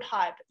not your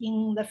type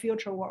in the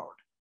future world.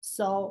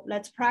 So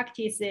let's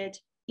practice it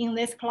in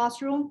this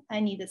classroom.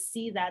 I need to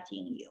see that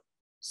in you.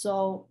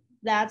 So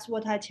that's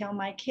what I tell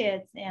my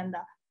kids, and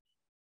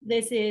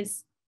this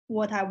is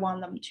what I want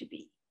them to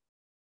be.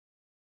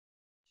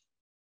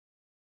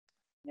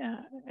 Yeah,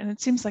 and it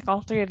seems like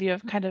all three of you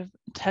have kind of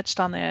touched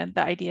on the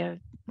idea of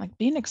like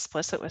being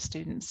explicit with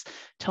students,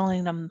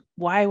 telling them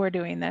why we're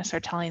doing this or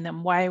telling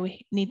them why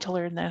we need to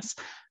learn this,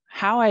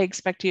 how I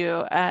expect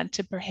you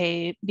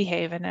to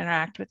behave and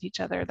interact with each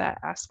other, that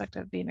aspect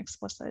of being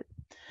explicit.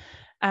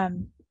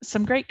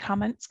 Some great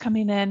comments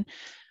coming in.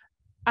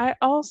 I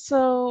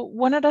also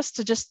wanted us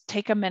to just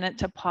take a minute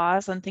to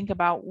pause and think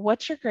about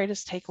what's your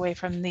greatest takeaway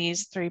from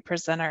these three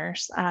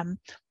presenters.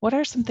 What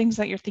are some things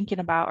that you're thinking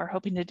about or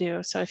hoping to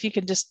do? So if you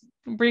could just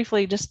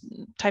briefly just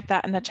type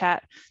that in the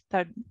chat,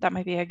 that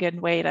might be a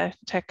good way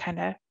to kind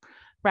of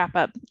wrap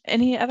up.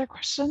 Any other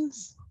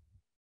questions?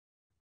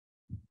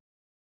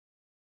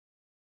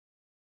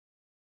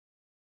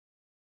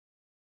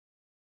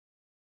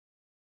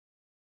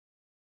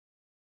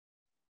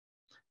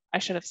 I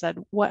should have said,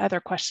 what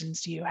other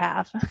questions do you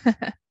have?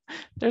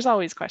 There's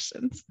always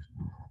questions.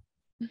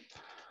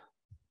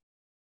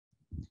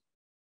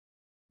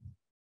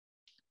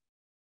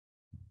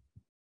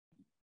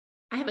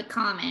 I have a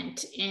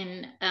comment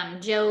in,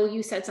 Joe,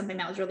 you said something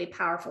that was really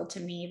powerful to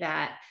me,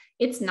 that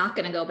it's not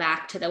going to go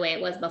back to the way it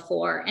was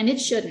before, and it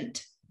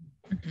shouldn't.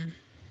 Mm-hmm.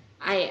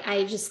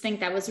 I just think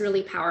that was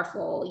really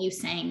powerful, you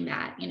saying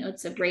that, you know,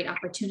 it's a great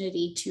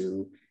opportunity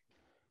to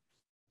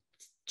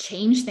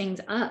change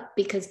things up,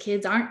 because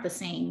kids aren't the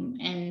same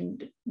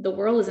and the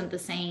world isn't the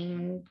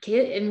same,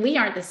 and we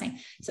aren't the same.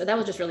 So that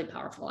was just really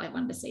powerful. I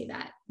wanted to say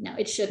that. No,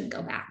 it shouldn't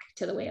go back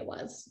to the way it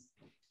was.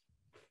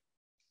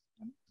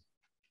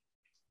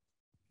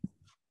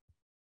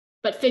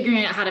 But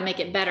figuring out how to make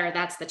it better,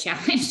 that's the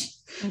challenge.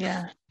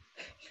 Yeah.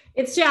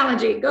 It's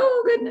challenging.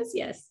 Oh, goodness,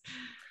 yes.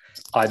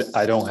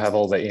 I don't have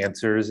all the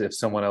answers. If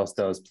someone else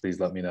does,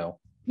 please let me know.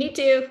 Me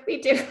too. Me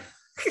too.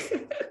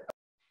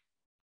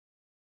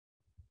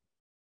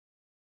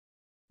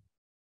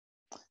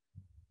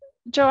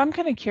 Joe, I'm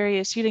kind of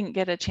curious, you didn't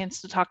get a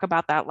chance to talk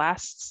about that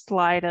last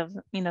slide of,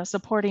 you know,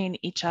 supporting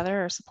each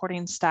other or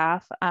supporting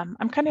staff. I'm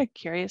kind of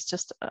curious,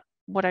 just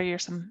what are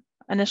some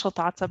initial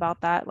thoughts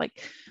about that?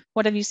 Like,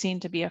 what have you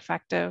seen to be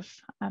effective?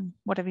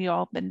 What have you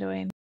all been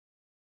doing?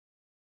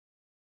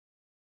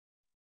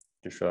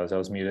 Just realized I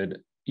was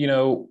muted. You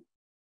know,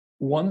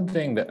 one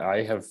thing that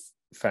I have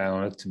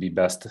found to be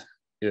best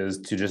is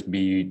to just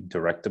be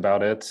direct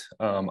about it.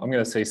 I'm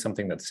going to say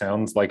something that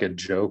sounds like a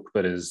joke,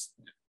 but is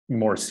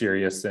more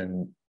serious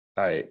than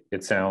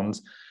it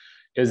sounds,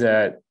 is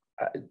that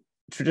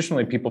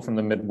traditionally people from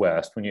the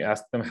Midwest, when you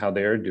ask them how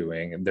they are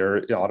doing,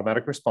 their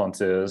automatic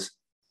response is,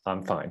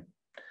 I'm fine.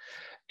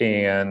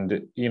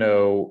 And, you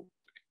know,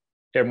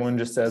 everyone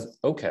just says,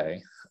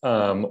 okay.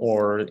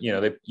 Or, you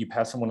know, you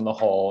pass someone in the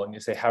hall and you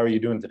say, how are you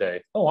doing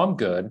today? Oh, I'm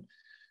good.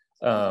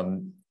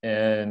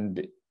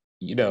 And,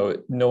 you know,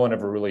 no one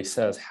ever really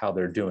says how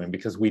they're doing,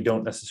 because we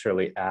don't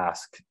necessarily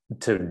ask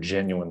to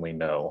genuinely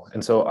know.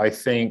 And so I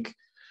think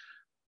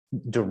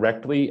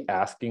directly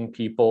asking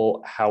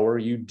people, how are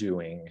you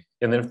doing?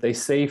 And then if they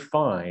say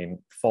fine,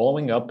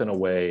 following up in a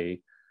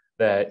way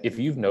that if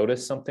you've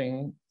noticed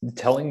something,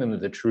 telling them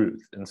the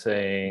truth and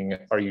saying,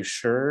 are you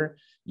sure?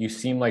 You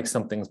seem like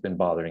something's been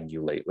bothering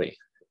you lately.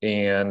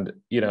 And,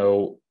 you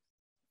know,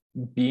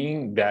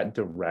 being that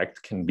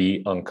direct can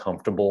be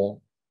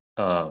uncomfortable.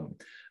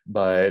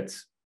 But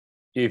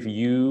if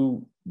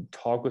you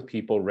talk with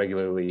people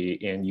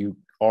regularly and you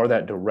are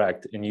that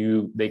direct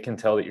and they can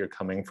tell that you're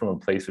coming from a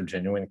place of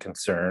genuine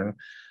concern,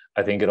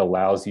 I think it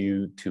allows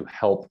you to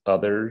help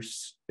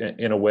others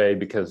in a way,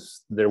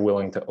 because they're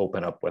willing to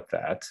open up with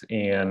that.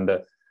 And,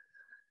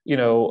 you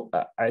know,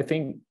 I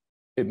think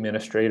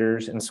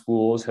administrators in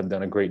schools have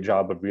done a great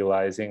job of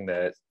realizing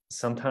that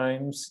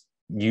sometimes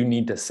you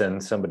need to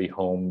send somebody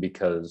home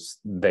because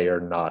they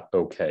are not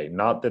okay.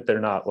 Not that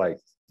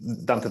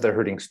they're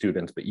hurting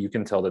students, but you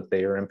can tell that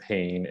they are in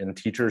pain, and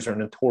teachers are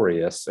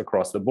notorious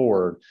across the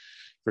board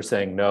for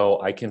saying,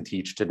 no, I can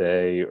teach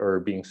today,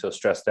 or being so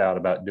stressed out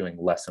about doing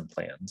lesson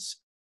plans.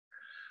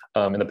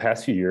 In the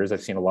past few years,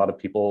 I've seen a lot of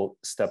people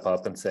step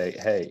up and say,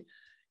 hey,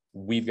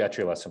 we've got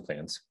your lesson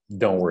plans.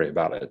 Don't worry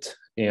about it.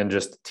 And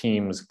just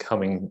teams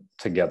coming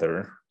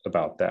together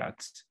about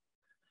that.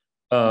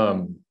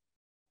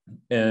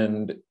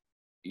 And,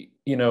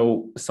 you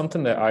know,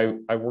 something that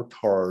I worked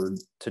hard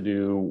to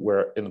do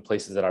where in the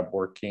places that I'm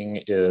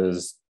working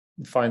is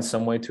find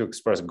some way to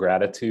express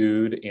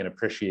gratitude and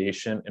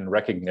appreciation and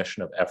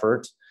recognition of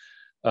effort.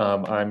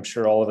 I'm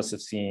sure all of us have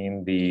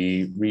seen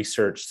the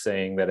research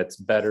saying that it's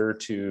better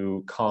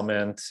to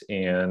comment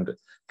and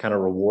kind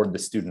of reward the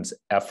student's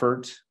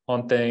effort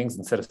on things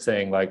instead of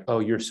saying like, oh,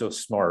 you're so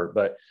smart,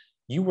 but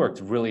you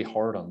worked really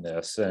hard on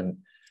this. And,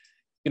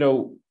 you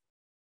know,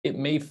 it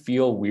may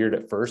feel weird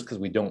at first because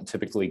we don't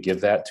typically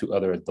give that to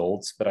other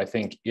adults. But I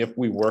think if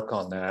we work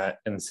on that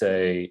and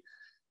say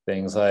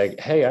things like,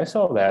 hey, I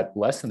saw that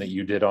lesson that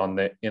you did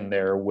in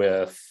there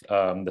with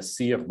the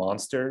Sea of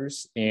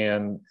Monsters,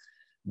 and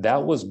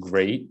that was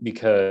great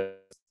because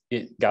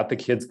it got the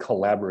kids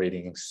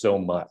collaborating so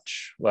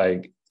much.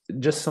 Like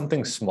just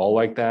something small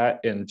like that,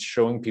 and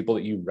showing people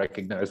that you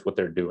recognize what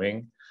they're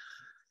doing,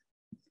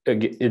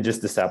 it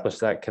just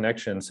established that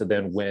connection. So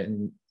then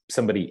when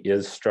somebody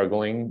is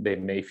struggling, they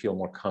may feel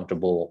more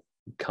comfortable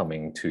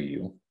coming to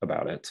you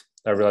about it.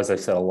 I realize I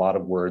said a lot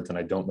of words and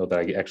I don't know that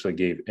I actually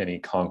gave any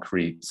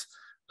concrete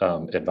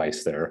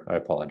advice there. I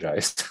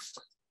apologize.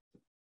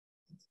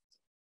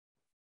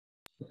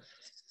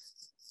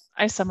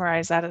 I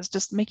summarize that as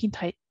just making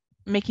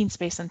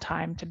space and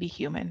time to be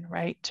human,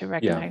 right? To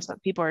recognize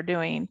what people are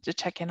doing, to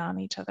check in on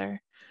each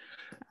other.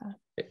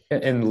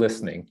 And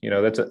listening,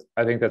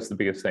 I think that's the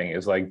biggest thing,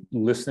 is like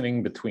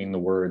listening between the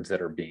words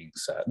that are being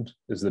said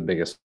is the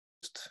biggest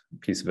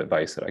piece of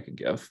advice that I could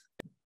give.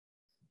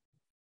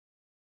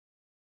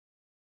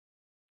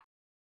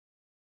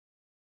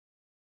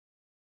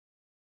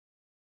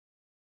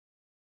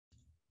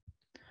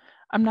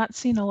 I'm not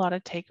seeing a lot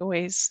of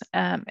takeaways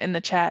in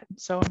the chat,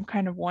 so I'm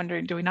kind of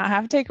wondering, do we not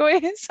have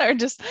takeaways, or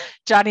just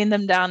jotting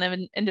them down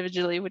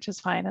individually, which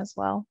is fine as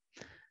well.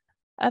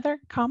 Other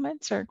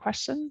comments or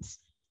questions?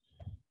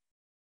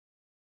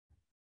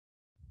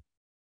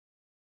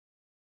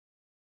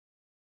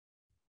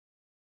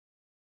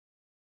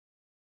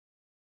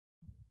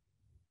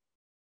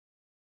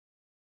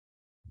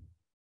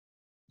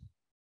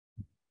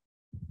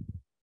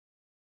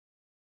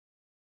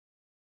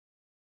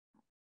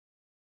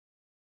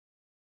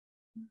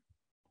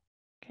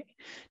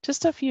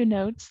 Just a few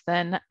notes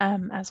then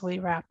as we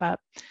wrap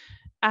up.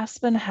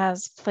 Aspen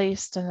has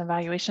placed an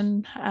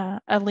evaluation,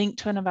 a link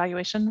to an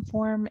evaluation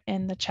form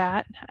in the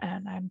chat,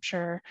 and I'm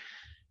sure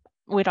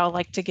we'd all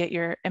like to get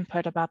your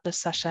input about this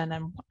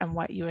session and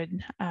what you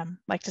would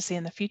like to see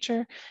in the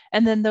future.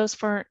 And then those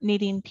for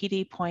needing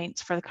PD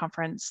points for the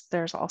conference,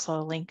 there's also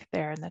a link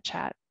there in the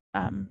chat.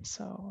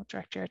 So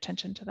direct your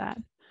attention to that.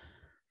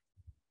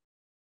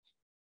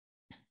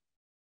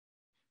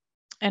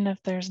 And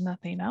if there's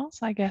nothing else,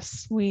 I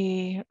guess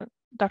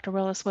Dr.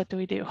 Willis, what do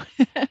we do?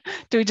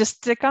 Do we just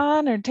stick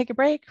on or take a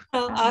break?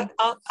 I'll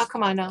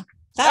come on now.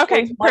 That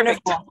was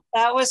wonderful. Perfect.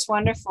 That was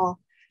wonderful.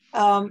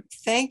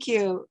 Thank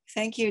you,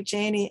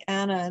 Janie,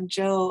 Anna, and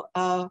Joe,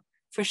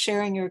 for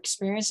sharing your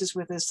experiences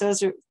with us.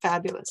 Those are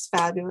fabulous.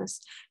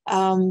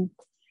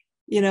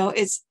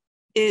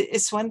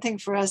 It's one thing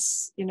for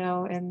us,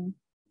 in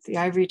the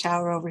ivory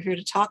tower over here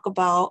to talk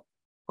about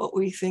what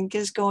we think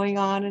is going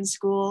on in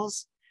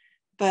schools,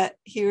 but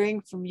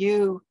hearing from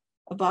you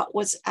about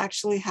what's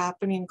actually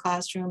happening in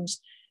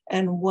classrooms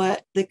and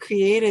what the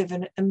creative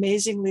and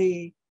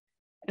amazingly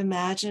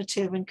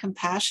imaginative and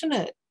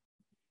compassionate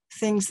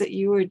things that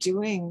you are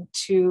doing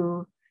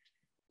to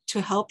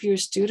help your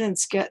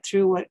students get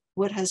through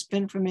what has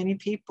been for many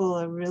people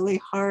a really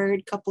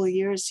hard couple of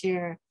years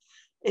here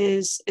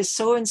is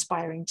so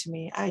inspiring to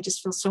me. I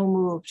just feel so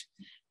moved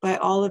by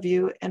all of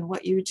you and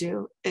what you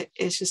do.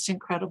 It's just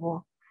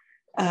incredible.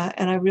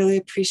 And I really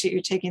appreciate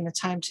you taking the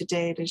time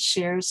today to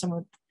share some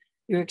of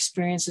your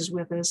experiences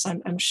with us.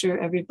 I'm sure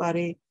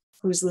everybody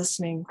who's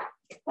listening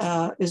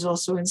is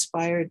also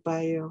inspired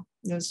by you.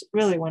 It was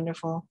really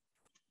wonderful.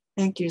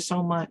 Thank you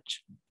so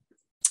much.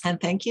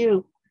 And thank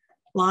you,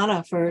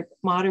 Lonna, for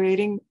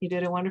moderating. You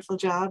did a wonderful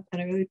job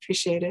and I really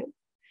appreciate it.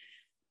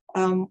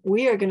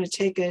 We are going to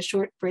take a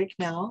short break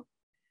now,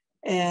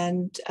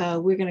 and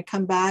we're going to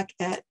come back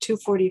at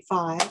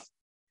 2:45.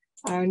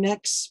 Our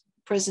next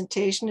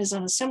presentation is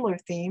on a similar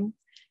theme.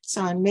 It's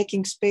on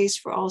making space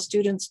for all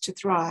students to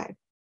thrive.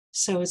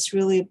 So it's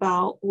really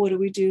about what do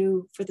we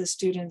do for the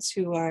students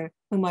who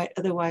might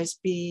otherwise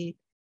feel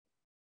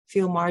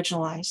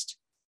marginalized,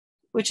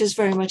 which is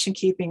very much in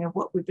keeping of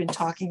what we've been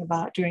talking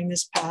about during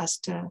this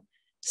past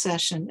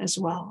session as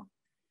well.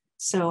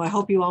 So I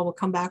hope you all will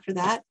come back for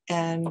that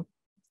and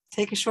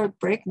take a short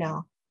break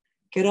now.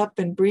 Get up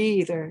and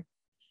breathe or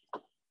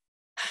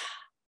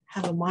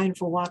have a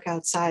mindful walk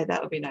outside.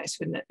 That would be nice,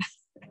 wouldn't it?